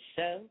Nikki Rich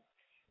Show.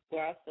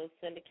 We're also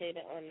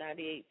syndicated on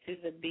 98 to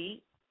the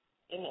Beat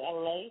in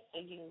LA, so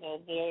you can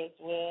go there as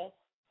well.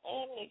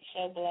 And Nick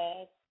Show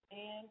Blast.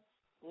 And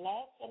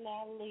last but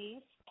not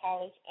least,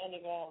 College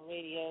Underground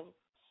Radio.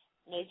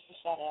 Major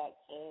shout out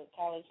to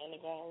College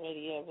Underground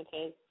Radio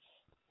because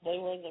they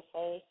were the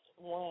first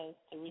ones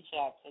to reach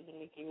out to the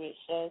Nikki Rich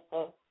Show.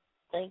 So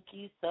thank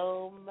you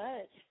so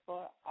much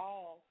for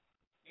all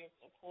your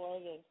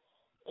support and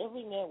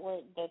every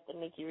network that the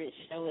Nikki Rich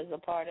Show is a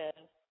part of.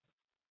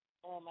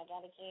 I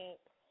got a chance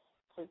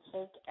to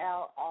check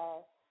out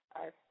our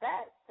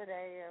stats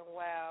today, and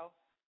wow,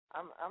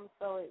 I'm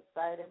so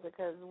excited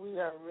because we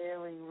are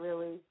really,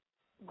 really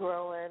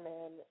growing,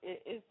 and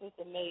it's just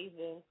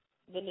amazing.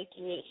 The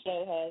Nikki Rich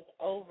Show has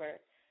over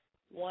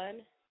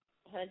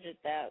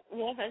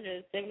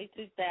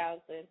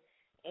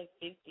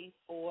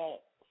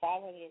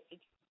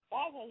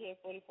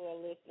 544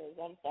 listeners,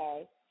 I'm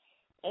sorry,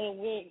 and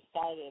we're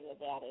excited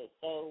about it.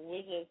 So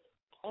we're just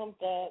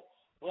pumped up.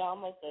 We're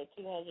almost at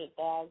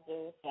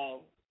 200,000,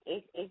 so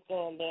it's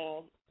going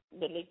down,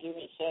 the Nikki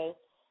Rich Show.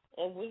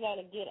 And we got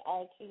to get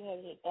our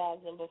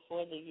 200,000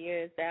 before the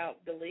year is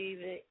out,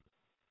 believe it.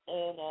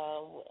 And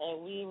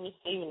we're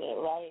receiving it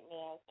right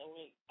now, so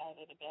we're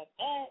excited about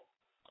that.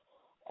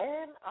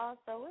 And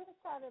also, we're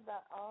excited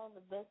about all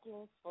the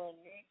bookings for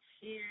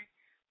next year.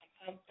 I'm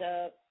pumped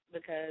up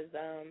because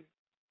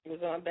we're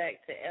going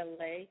back to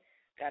L.A.,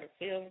 got a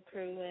film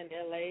crew in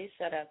L.A.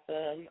 Shout out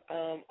to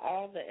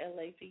all the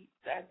L.A.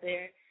 peeps out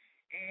there.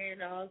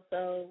 And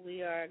also,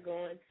 we are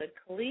going to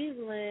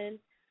Cleveland,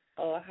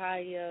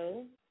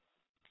 Ohio,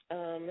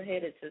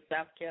 headed to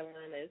South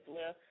Carolina as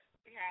well.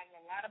 We have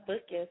a lot of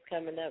bookings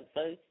coming up,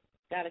 so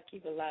got to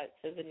keep it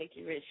locked to the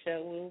Nikki Rich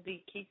Show. We'll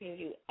be keeping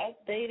you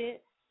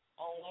updated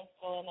on what's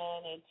going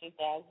on in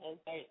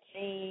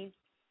 2013.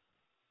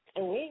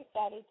 And we're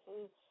excited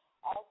to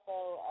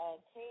also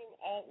team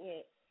up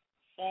with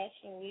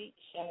Fashion Week,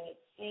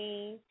 Charlotte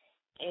Scene.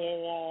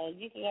 And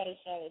you can go to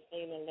Charlotte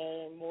Scene and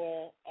learn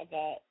more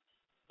about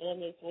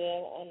them as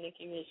well on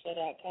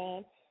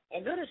NikkiRichShow.com.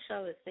 Or go to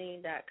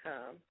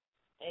CharlotteScene.com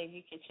and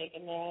you can check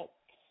them out.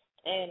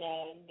 And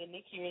the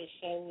Nikki Rich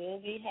Show will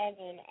be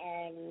having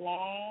our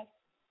live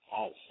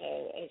talk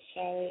show at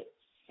Charlotte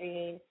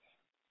Scene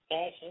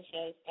Fashion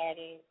Show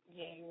starting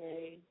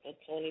January the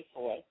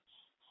 24th.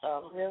 So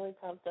I'm really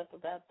pumped up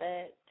about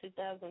that.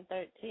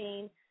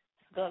 2013 is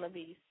going to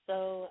be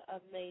so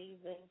amazing.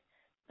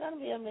 It's going to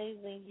be an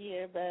amazing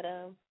year, but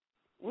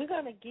we're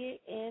going to get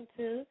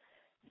into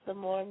some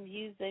more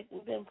music.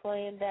 We've been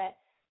playing that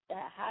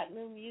hot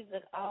new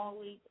music all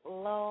week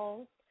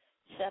long.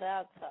 Shout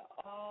out to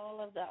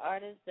all of the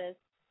artists that's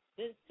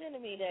been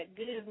sending me that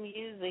good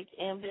music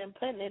and been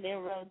putting it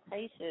in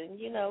rotation.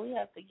 You know, we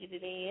have to get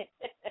it in.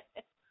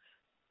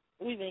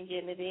 We've been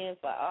getting it in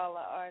for all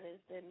the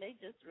artists, and they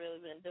just really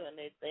been doing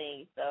their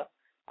thing. So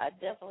I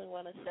definitely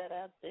want to shout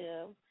out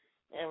them.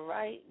 And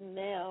right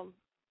now,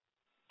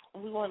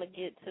 we want to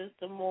get to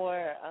some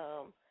more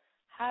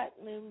hot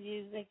new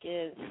music.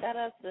 And shout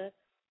out to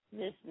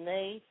Miss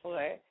Nay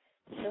for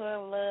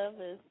showing love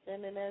and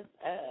sending us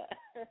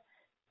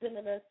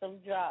some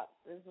drops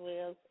as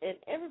well. And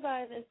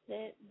everybody that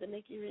sent the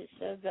Nikki Rich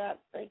Show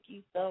drops, thank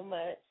you so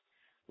much.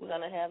 We're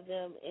going to have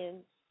them in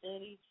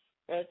steady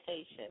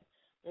rotation.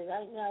 And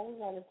right now, we're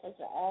going to take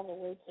it all the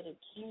way to the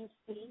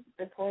QC,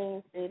 the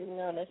Queen City,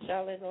 known as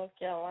Charlotte, North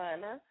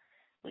Carolina.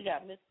 We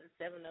got Mr.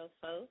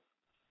 704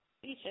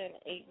 featuring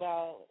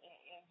 8-Ball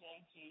and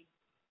MJG.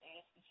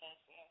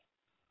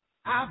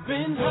 I've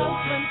been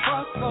hustling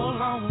for so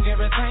long,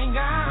 everything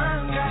I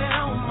earned, got it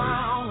on my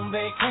own,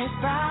 they can't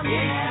stop me.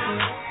 I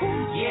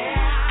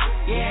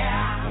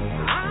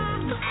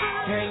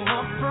came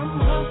up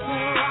from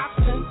hustling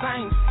rocks and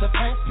things to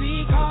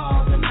fancy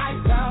cars and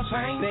lifestyle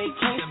chains, they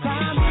can't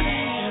stop me.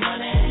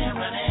 Running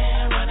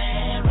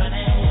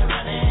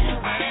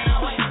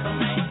away from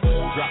me.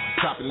 Drop the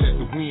top and let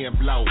the wind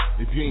blow.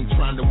 If you ain't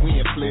trying to win,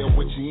 player,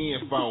 what you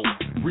in for?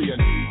 Real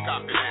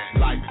copy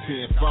that, like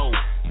 10-4.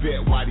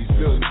 Bet why these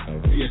villains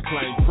see a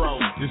claim pro.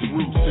 This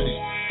roots to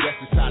this, that's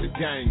just how the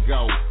game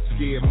go.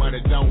 Scared money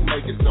don't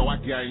make it, so I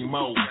gain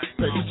more.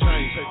 Paper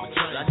change,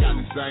 I got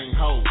the same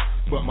hoe.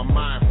 But my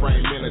mind frame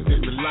in a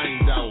different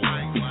lane though.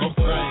 I'm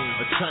saying,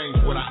 a change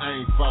what I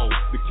aim for.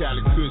 The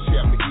Cali Kush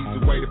help me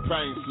ease away the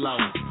pain slow.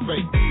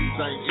 Fake,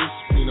 same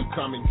issue, seen them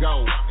come and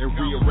go. And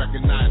real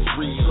recognize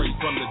real straight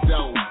from the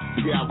dough.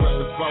 Yeah, I rep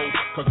the foe,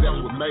 cause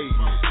that's what made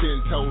me.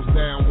 10 toes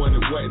down when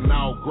it wasn't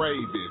all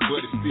gravy,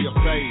 but it's still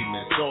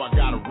pavement, so I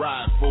gotta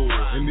ride for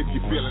it. And if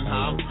you're feeling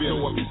how I'm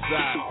feeling, what you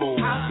side for?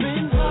 I've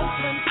been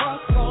hustling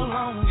for so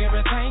long,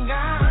 everything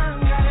I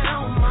earned, got it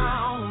on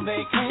my own,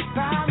 they can't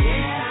stop me.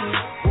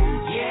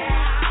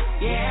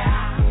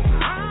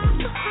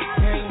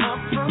 Came up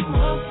from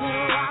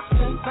hustling rocks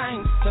and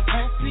things to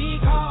fancy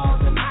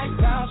cars and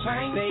lifestyle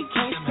chains, they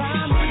can't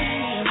stop me.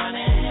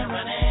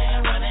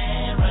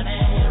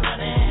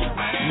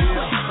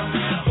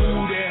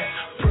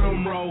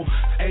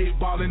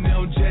 Ballin'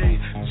 LJ,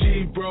 G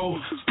bro,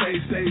 stay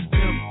safe,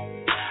 pimp.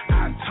 I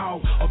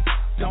talk, a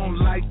don't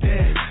like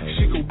that.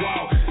 She can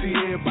walk, see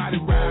everybody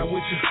ride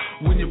with you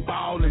when you're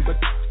ballin', but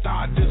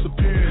start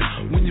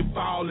disappearing when you're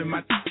fallin'.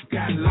 My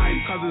got life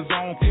cause it's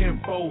on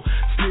 10-4.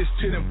 Snitch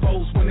to them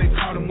folks when they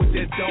caught him with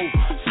that dope.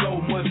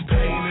 So much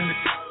pain and it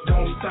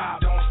don't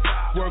stop.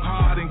 Work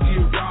hard and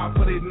get robbed,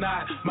 but it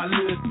not. My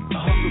little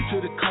hustle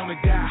to the corner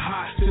got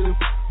hot. To the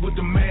with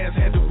the mask,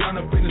 had to run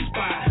up in the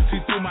spot. See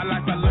through my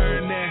life I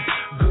learned that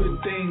good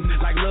things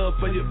like love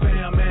for your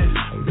fam and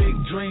big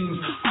dreams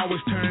always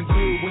turn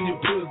good when you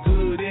put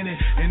good in it,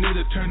 and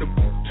it'll turn the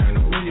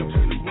when you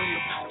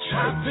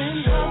I've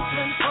been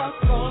hustling for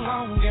so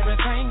long,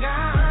 everything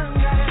I earned,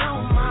 got it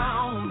on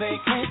my own, they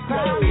can't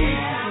stop me.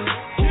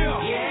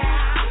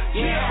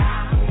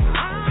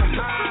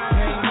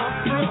 Came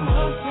up from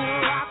hustling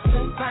rocks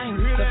and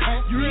things to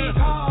fancy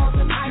cars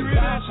and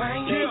lifestyle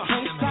chains, they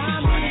can't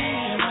stop me.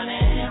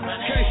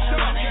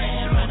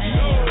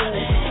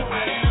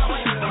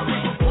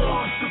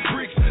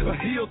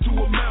 To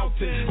a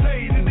mountain,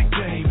 stayed in the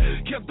game,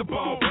 kept the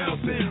ball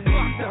bouncing,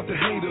 blocked out the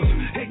haters,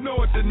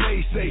 ignored the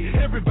naysay.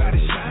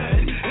 Everybody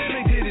shine, and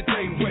they did it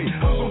their way.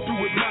 I'm gon' do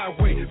it my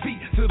way,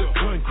 feet to the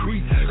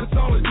concrete. Cause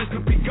all of this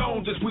could be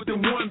gone just within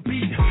one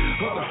beat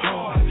of the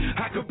heart.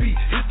 I could be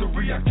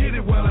history, I get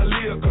it while I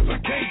live, cause I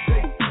can't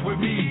take it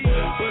with me.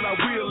 But I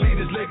will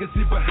leave this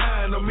legacy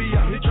behind on me.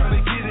 Out here trying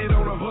to get it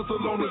on a hustle,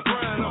 on the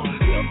grind.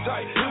 I'm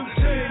tight,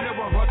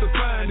 never hard to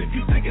find. If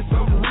you think it's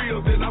something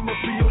real, then I'ma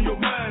be on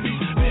your mind.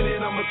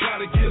 I'ma try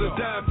to get a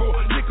dime for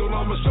a nickel.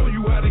 I'ma show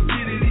you how to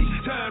get it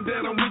each time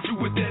that I'm with you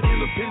with that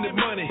independent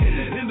money.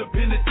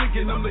 Independent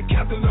thinking, I'm the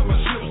captain of my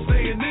ship,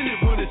 staying in it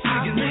when it's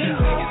sinking. I've been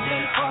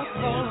hustling for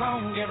so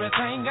long,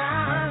 everything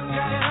I earned,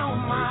 got it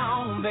on my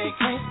own, they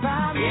can't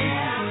stop me.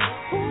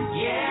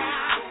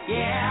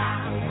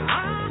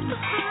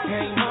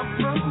 Came up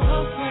from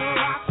hustling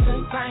rocks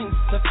and things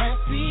to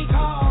fancy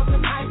cars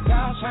and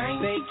lifestyle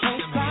chains, they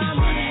can't stop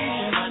me.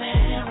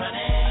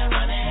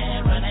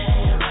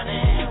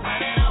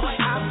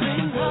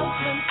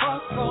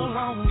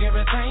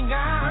 Everything I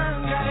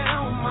earned, got it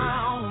on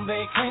my own,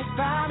 they can't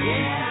stop me.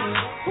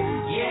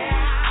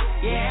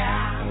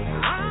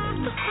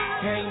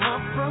 Came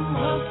up from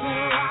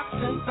hustling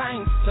rocks and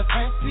things to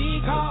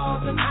fancy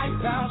cars and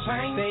lifestyle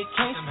chains, they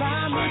can't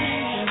stop me.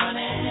 Running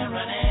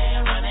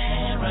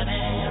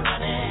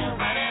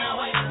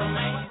away from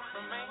me.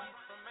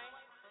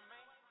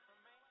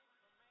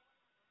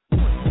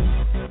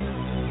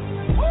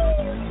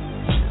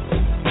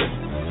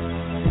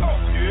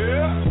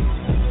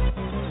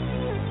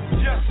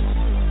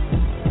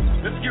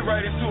 Let's get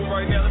right into it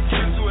right now. Let's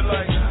get into it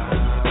like,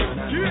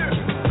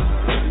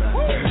 yeah. Woo.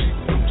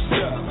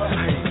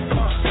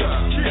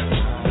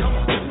 Come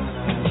on.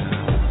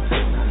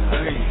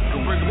 Hey, go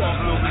break them off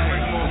a little bit.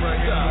 Break them off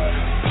right here.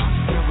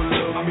 Never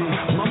love me.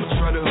 Mama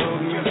tried to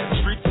hug me.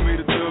 Streets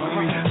made a thug of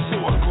me. So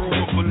I grew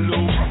up a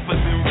little rougher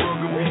than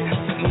rugged me.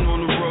 Sitting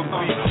on the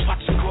rugby.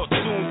 Watching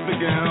cartoons,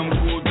 thinking how I'm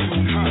going to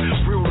do.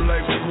 Real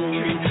life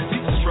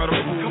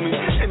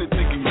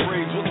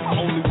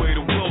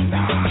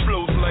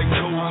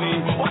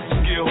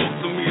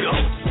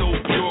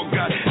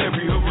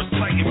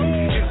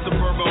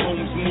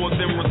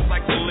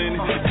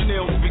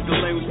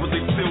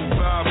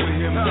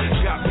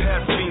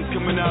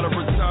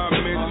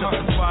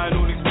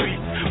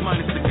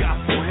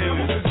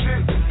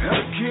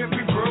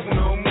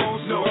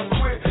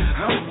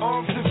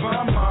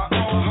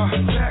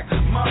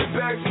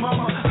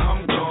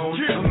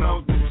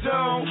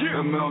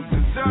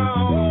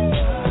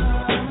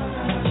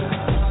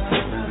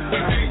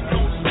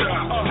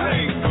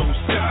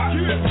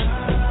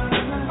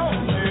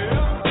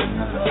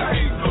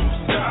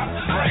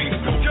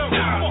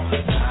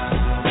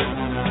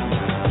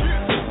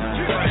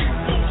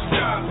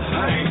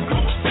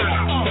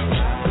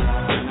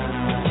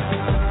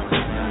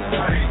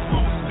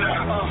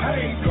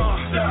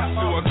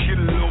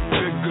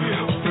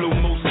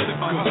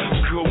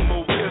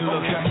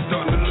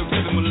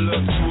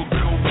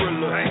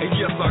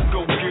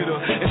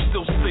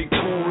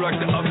like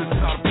the other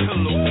side of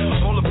pillow.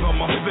 All about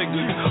my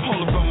figures,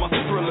 all about my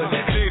thriller.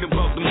 It ain't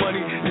about the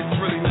money, it's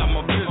really not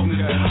my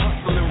business.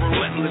 Hustling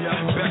relentless,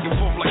 back and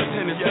forth like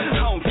tennis. I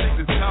don't take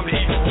the time to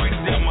even write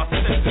down my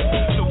sentence.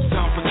 No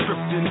time for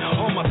scripting,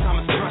 all my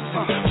time is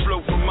pressing.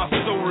 Flow from my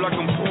soul like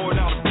I'm pouring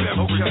out a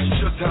beverage. That's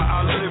just how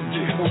I lived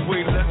it, with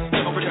way less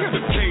effort. Got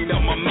the pain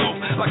out my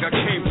mouth like I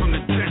came from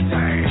the dead.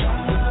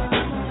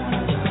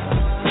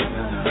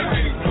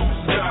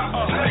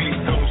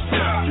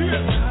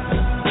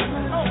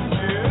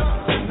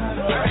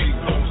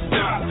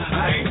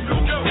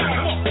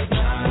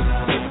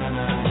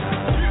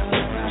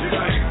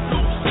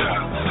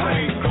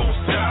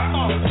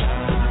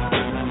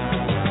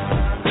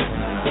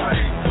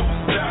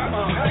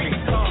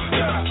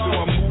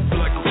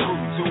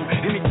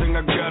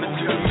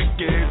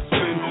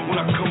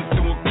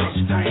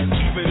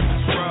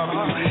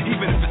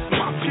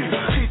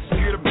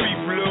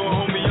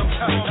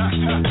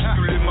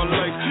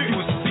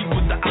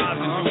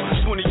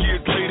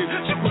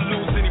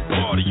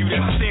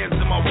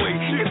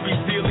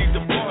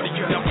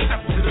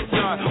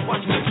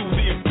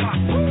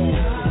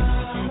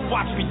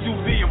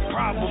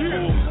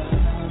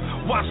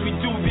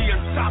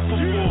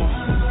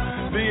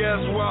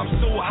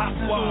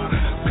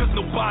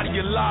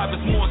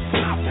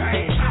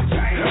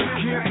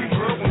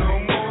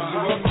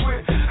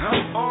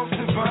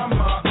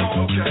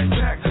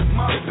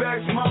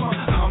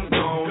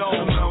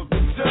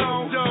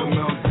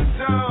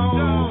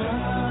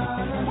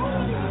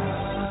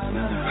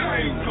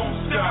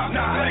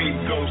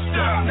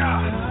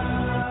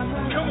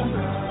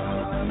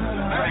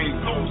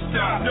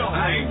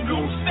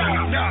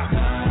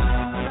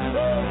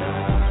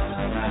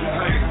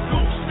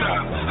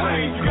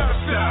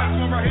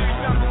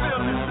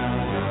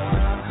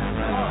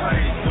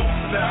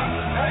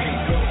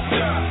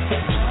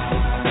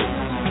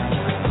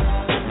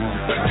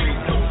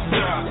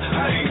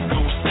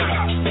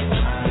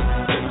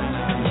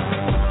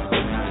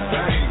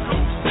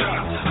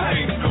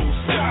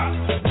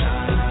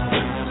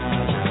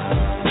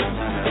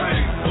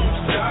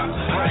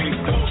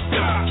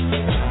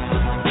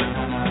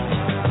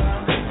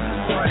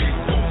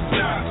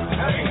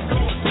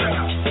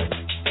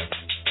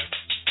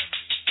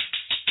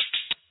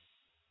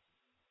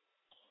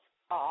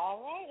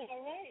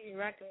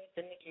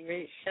 The Nikki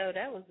Rich Show.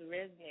 That was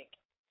Resnick.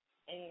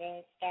 And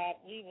gonna stop.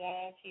 We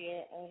live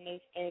here on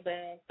this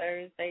Throwdown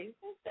Thursday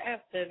this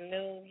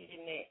afternoon,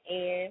 getting it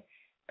in.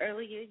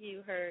 Earlier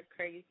you heard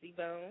Krayzie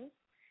Bones.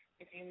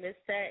 If you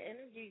missed that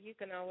interview, you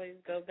can always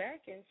go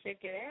back and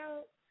check it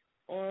out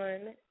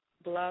on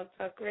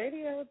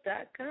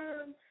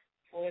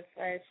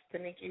blogtalkradio.com/The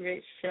Nikki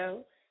Rich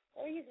Show.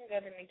 Or you can go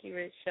to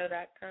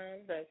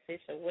NikkiRichShow.com, the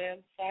official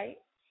website.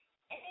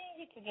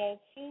 And you can go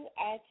to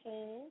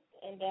iTunes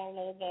and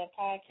download the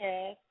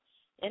podcast.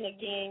 And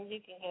again, you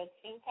can go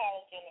to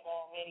College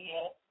Underground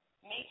Radio,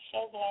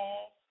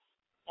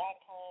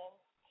 MixShowGlass.com,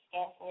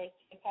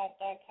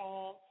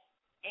 StarForceHipHop.com,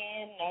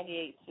 and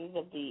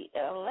 98.2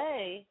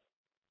 WLA.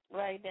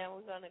 Right now,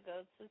 we're going to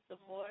go to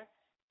some more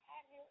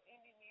Hydro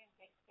Indie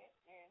Music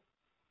Sisters.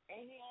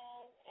 And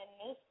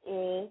this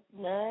is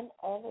none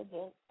other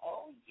than,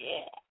 oh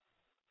yeah.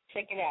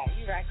 Check it out.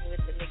 You rocking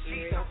with the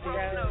Nikki Rich Show.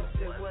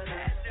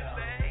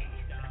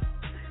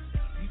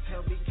 You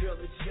tell me, girl,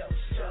 it's your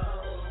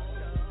show.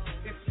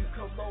 If you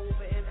come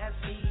over and ask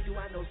me, do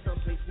I know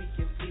someplace we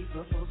can see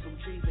before some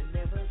trees and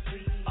never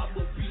see? I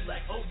will be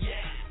like, oh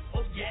yeah,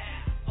 oh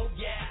yeah, oh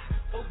yeah,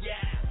 oh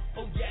yeah,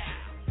 oh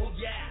yeah, oh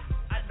yeah.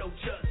 I know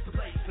just the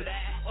place for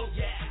that. Oh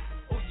yeah,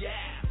 oh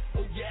yeah,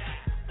 oh yeah,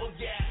 oh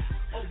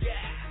yeah, oh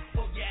yeah,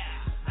 oh yeah.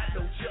 I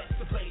know just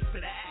the place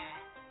for that.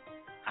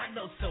 I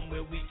know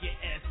somewhere we can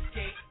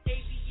escape.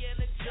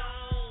 Aviana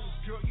Jones,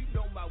 girl, you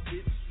know my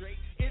whip straight.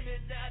 In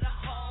and out of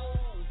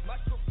holes, my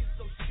stroke is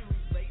so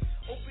shoelace.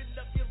 Open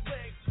up your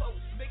leg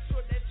post, make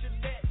sure that you're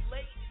net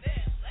late.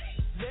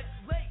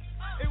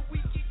 And we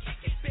can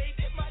kick it,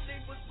 baby. My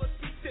name was must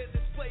be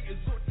tennis players.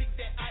 Don't think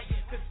that I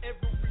am, cause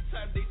every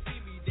time they see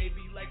me, they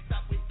be like,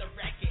 stop with the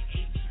racket,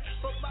 AB.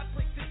 But my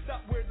place is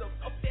not where the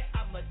up there,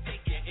 I'ma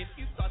take it. If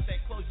you thought that,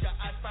 close your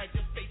eyes, find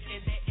your face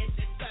in there and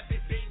then slap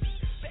it, baby.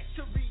 Back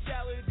to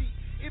reality.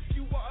 If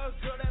you are a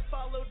girl that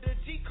followed the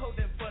G code,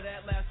 then for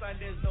that last line,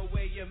 there's no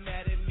way you're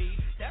mad at me.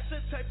 That's the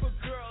type of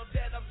girl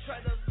that I'm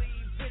trying to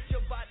leave with.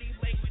 Your body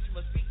language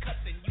must be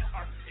cussing. You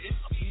are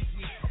excuse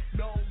me.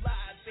 No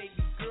lie,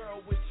 baby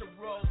girl, with your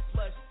rose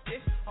flush.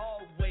 This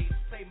always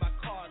play my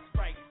cards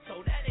right.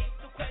 So that ain't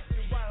the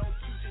question. Why don't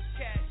you just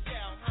cash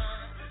out,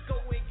 huh?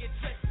 Go and get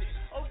dressed.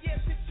 Oh yeah,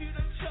 since you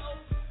done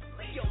chose,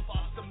 Leo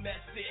boss the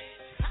message.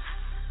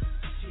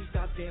 She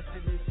stopped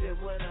dancing and said,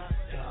 what up,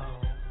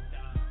 dog?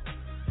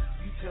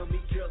 Tell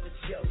me, girl,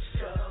 it's your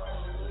show.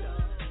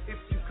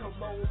 If you come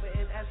over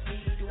and ask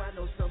me, do I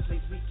know someplace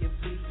we can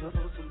be?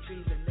 Before some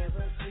trees and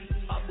never see.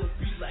 I would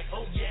be like,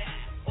 oh yeah,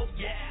 oh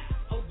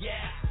yeah, oh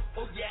yeah,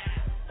 oh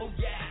yeah, oh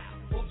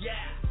yeah, oh yeah.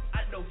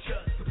 I know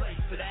just the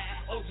place for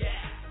that. Oh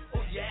yeah,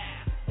 oh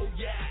yeah, oh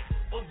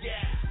yeah, oh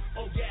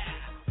yeah, oh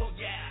yeah, oh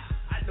yeah.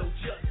 I know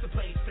just the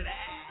place for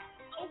that.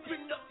 Oh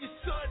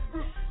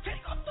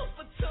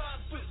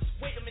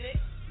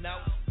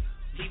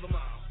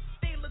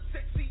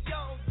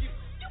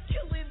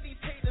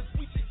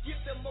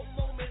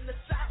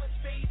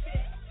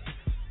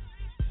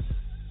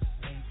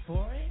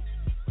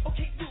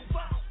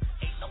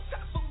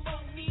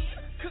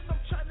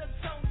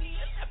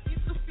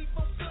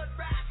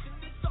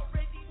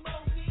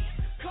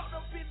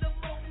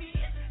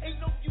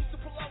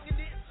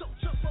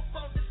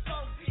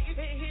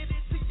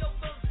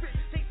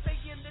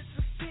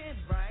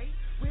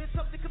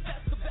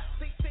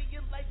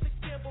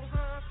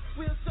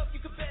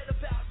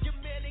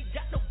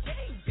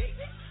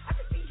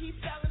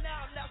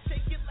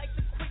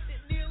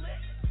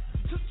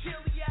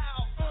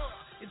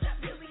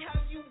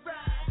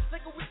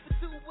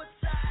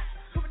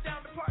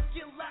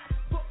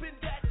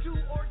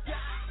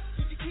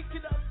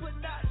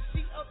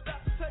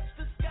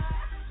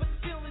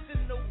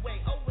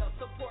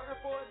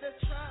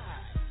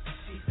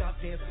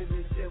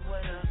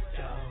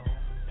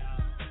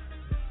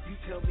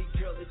tell me,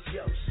 girl, it's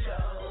your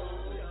show.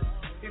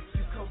 If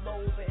you come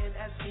over and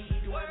ask me,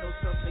 do I know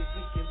someplace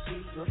we can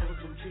be? We'll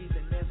have some dreams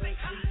and never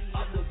see.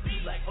 I'ma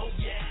be like, oh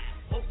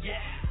yeah, oh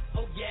yeah,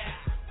 oh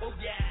yeah, oh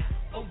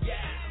yeah, oh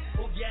yeah,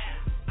 oh yeah.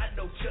 I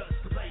know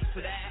just the place for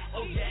that.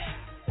 Oh yeah,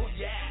 oh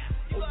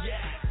yeah, oh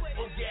yeah,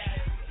 oh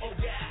yeah, oh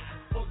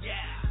yeah, oh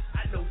yeah.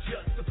 I know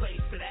just the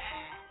place for that.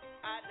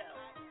 I know.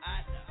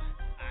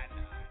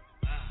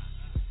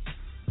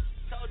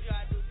 Told you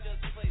I do just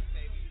the place,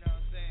 baby. You know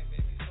what I'm saying,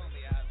 baby? Told me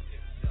I do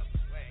just the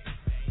way,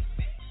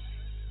 baby.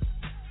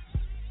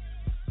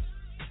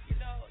 You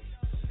know,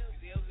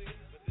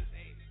 but this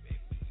age,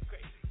 baby, it's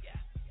crazy, yeah.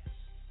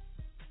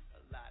 A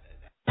lot of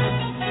that.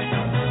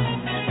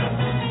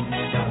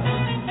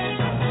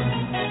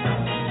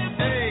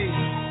 Hey,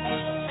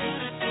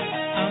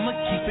 I'ma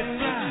keep it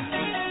fly.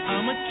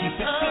 I'ma keep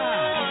it fly.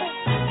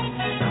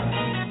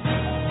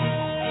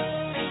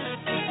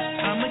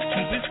 I'ma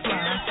keep it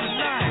fly for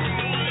life.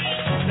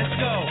 Let's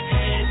go.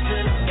 Head to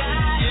the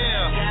sky.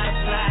 Yeah. Gotta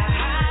fly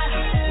high.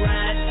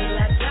 Ride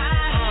till I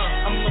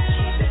die. I'ma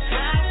keep it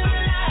fly for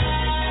life.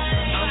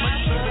 I'ma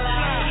keep it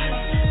fly.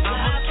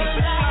 I'ma keep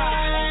it fly.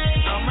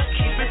 I'ma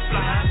keep it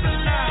fly for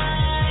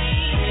life.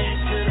 Head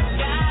to the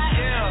sky.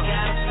 Yeah.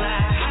 Gotta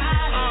fly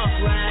high.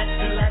 Ride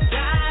till I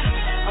die.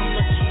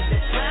 I'ma keep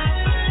it fly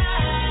for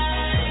life.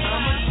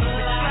 I'ma keep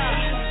it fly.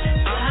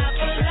 I'ma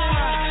keep it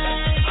fly.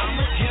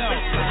 I'ma keep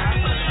it fly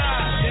for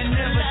life. They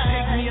never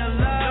take me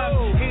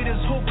alive.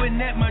 Haters hoping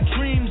that my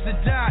dreams to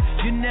die.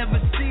 You never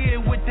see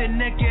it with the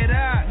naked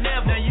eye. Now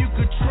you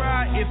could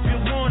try if you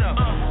wanna.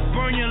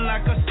 Burn you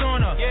like a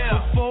sauna.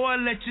 Before I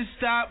let you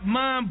stop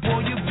mine, boy,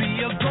 you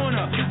be a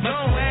goner. My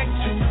swag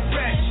too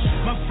fresh,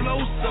 my flow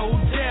so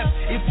deaf.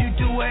 If you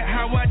do it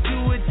how I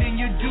do it, then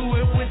you do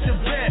it with the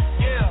best.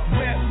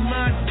 Rep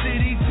my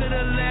city to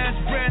the last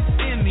breath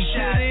in me.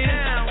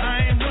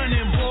 I ain't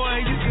running, boy,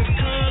 you can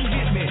come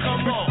get me.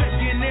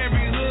 Respecting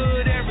every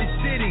hood, every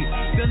city.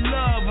 The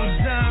love of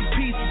dime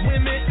piece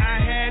women, I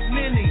had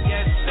many.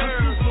 Yes,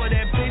 sir. For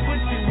that paper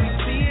till we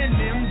seeing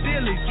them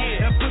dillies.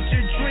 Now put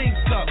your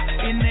drinks up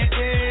in the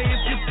air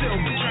if you feel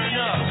me. Turn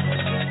up.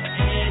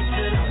 Head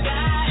to the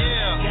sky.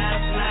 Gotta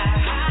fly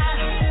high.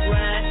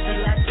 Ride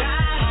till I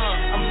die.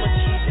 I'ma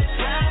keep it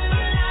fly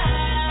for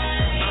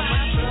life. I'ma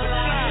keep it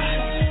fly.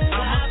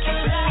 I'ma keep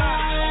it fly.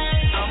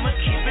 I'ma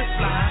keep it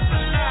fly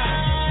for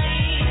life.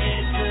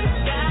 Head to the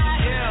sky.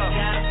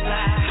 Gotta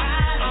fly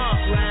high.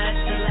 Ride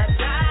till I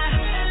die.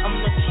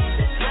 I'ma keep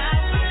it fly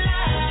for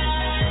life.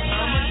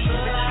 I'ma keep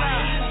it fly.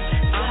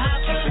 I'ma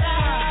keep it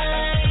fly.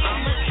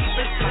 I'ma keep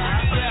it fly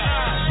for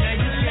life. Now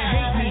you can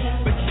hate me,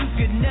 but you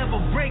could never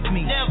break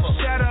me. Never.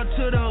 Shout out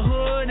to the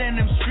hood and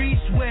them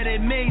streets where they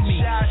made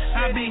me.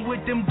 I be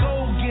with them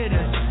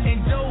go-getters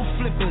and dough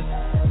flippers.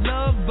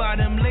 Loved by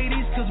them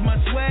ladies, cause my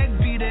swag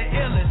be the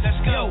illest.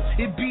 Let's go. Yo,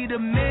 it be the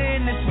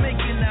man that's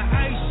making the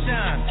ice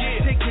shine.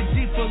 Take a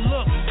deeper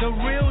look, the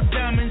real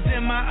diamonds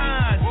in my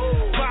eyes.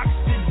 Box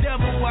the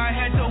devil, I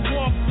had to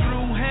walk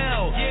through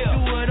hell.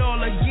 Do it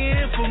all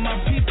again for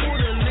my people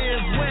to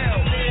live well.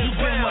 You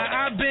been where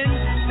I've been,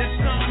 there's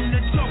something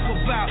to talk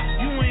about.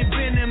 You ain't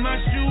been in my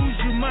shoes,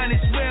 you might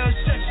as well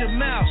shut your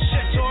mouth.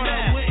 Thought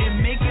I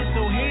wouldn't make it,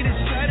 so haters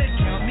try to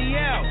count me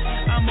out.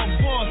 I'm a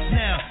boss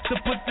now, so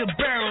put the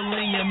barrel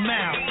in your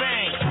mouth.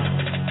 Bang.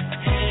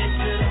 Head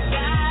to the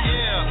sky.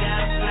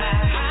 Gotta fly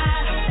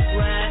high.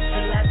 Ride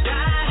till I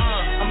die.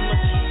 I'ma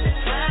keep it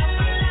fly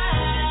for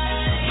life.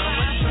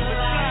 I'ma keep it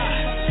fly.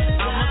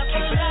 I'ma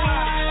keep it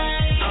fly.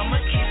 I'ma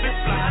keep it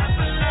fly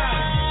for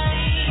life.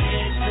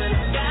 Head to the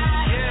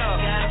sky.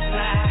 Gotta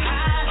fly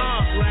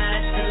high.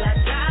 Ride till I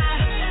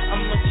die.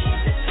 I'ma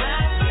keep it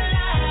fly for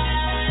life.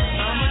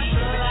 I'ma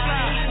keep it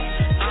fly.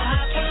 I'ma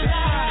keep it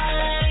fly.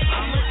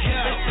 I'ma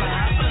keep it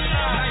fly for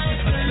life. Life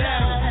is a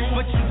battle,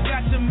 but you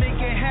got to make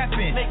it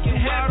happen.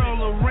 Throughout all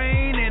the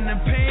rain and the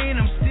pain,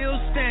 I'm still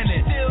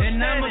standing.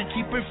 And I'ma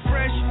keep it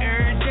fresh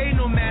every day,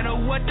 no matter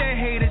what the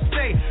haters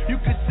say. You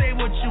can say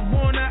what you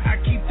wanna, I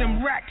keep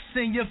them racks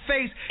in your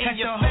face. Had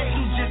to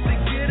hustle just to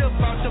get up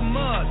out the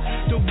mud.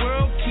 The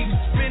world keeps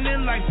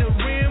spinning like the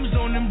rims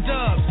on them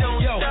dubs.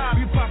 Yo,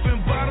 we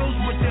popping bottles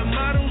with the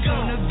models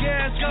on the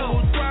gas,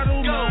 full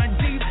throttle, mind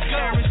deep,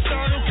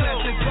 Aristotle,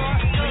 classic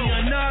art,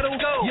 Leonardo.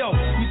 Yo,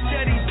 we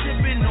steady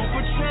sipping on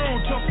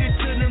Patron, talking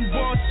to them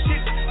boss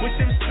chicks with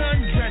them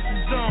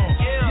sundresses on.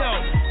 Yo,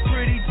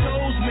 pretty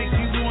toes make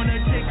you wanna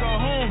take her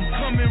home.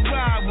 Come and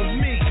ride with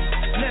me.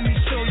 Let me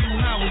show you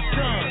how it's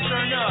done.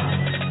 Turn up.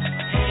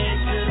 Head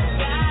to the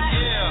sky.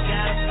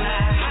 Gotta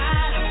fly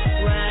high.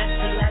 Ride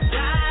till I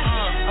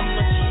die.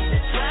 I'ma keep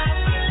it fly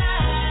for life.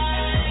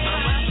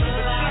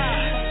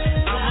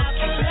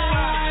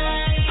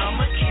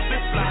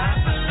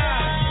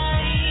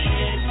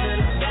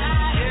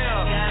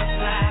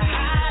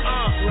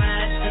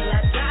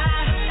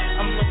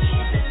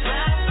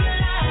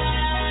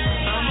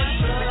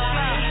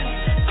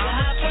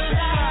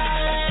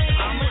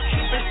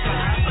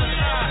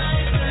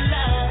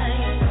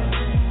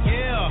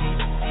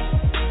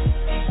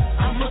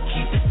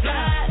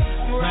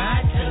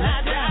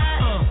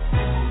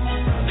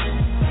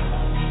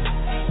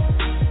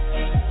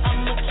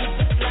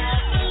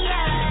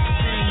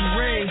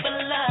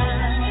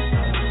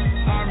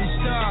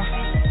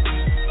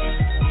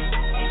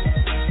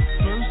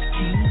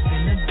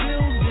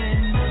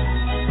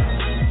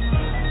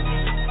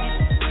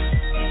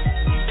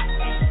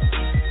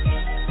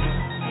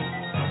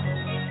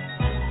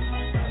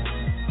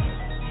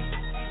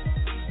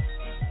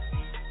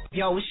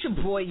 Yo, it's your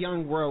boy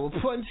Young World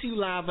reporting to you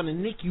live on the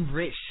Nikki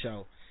Rich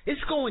Show.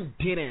 It's going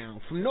down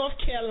from North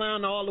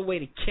Carolina all the way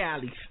to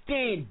Cali.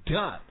 Stand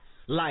up.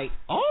 Like,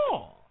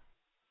 oh.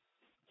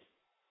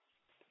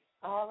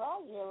 All right,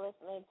 you're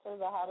listening to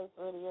the hottest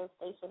radio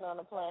station on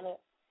the planet.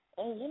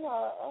 And, you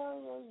know,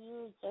 earlier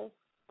you were just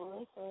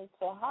listening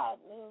to hot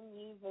new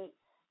music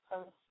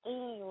from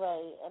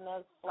Stingray, and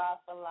that's Fly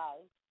for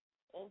Life.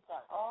 And to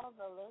all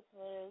the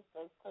listeners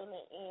that's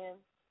tuning in,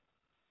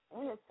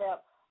 we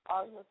accept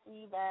all your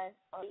feedback.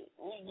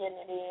 We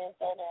getting it in.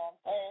 So on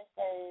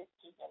Thursdays,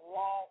 keep it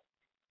locked.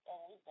 And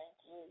we thank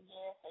you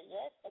again for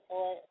your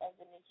support of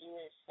the Nikki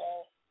Rich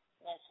Show.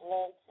 Much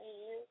love to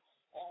you.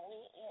 And we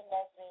end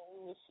by saying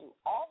we wish you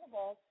all the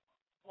best,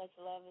 much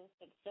love and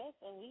success.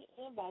 And we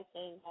end by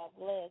saying God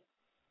bless.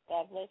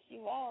 God bless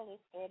you all.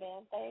 It's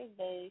Throwdown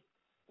Thursdays.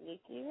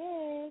 Nikki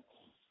Rich.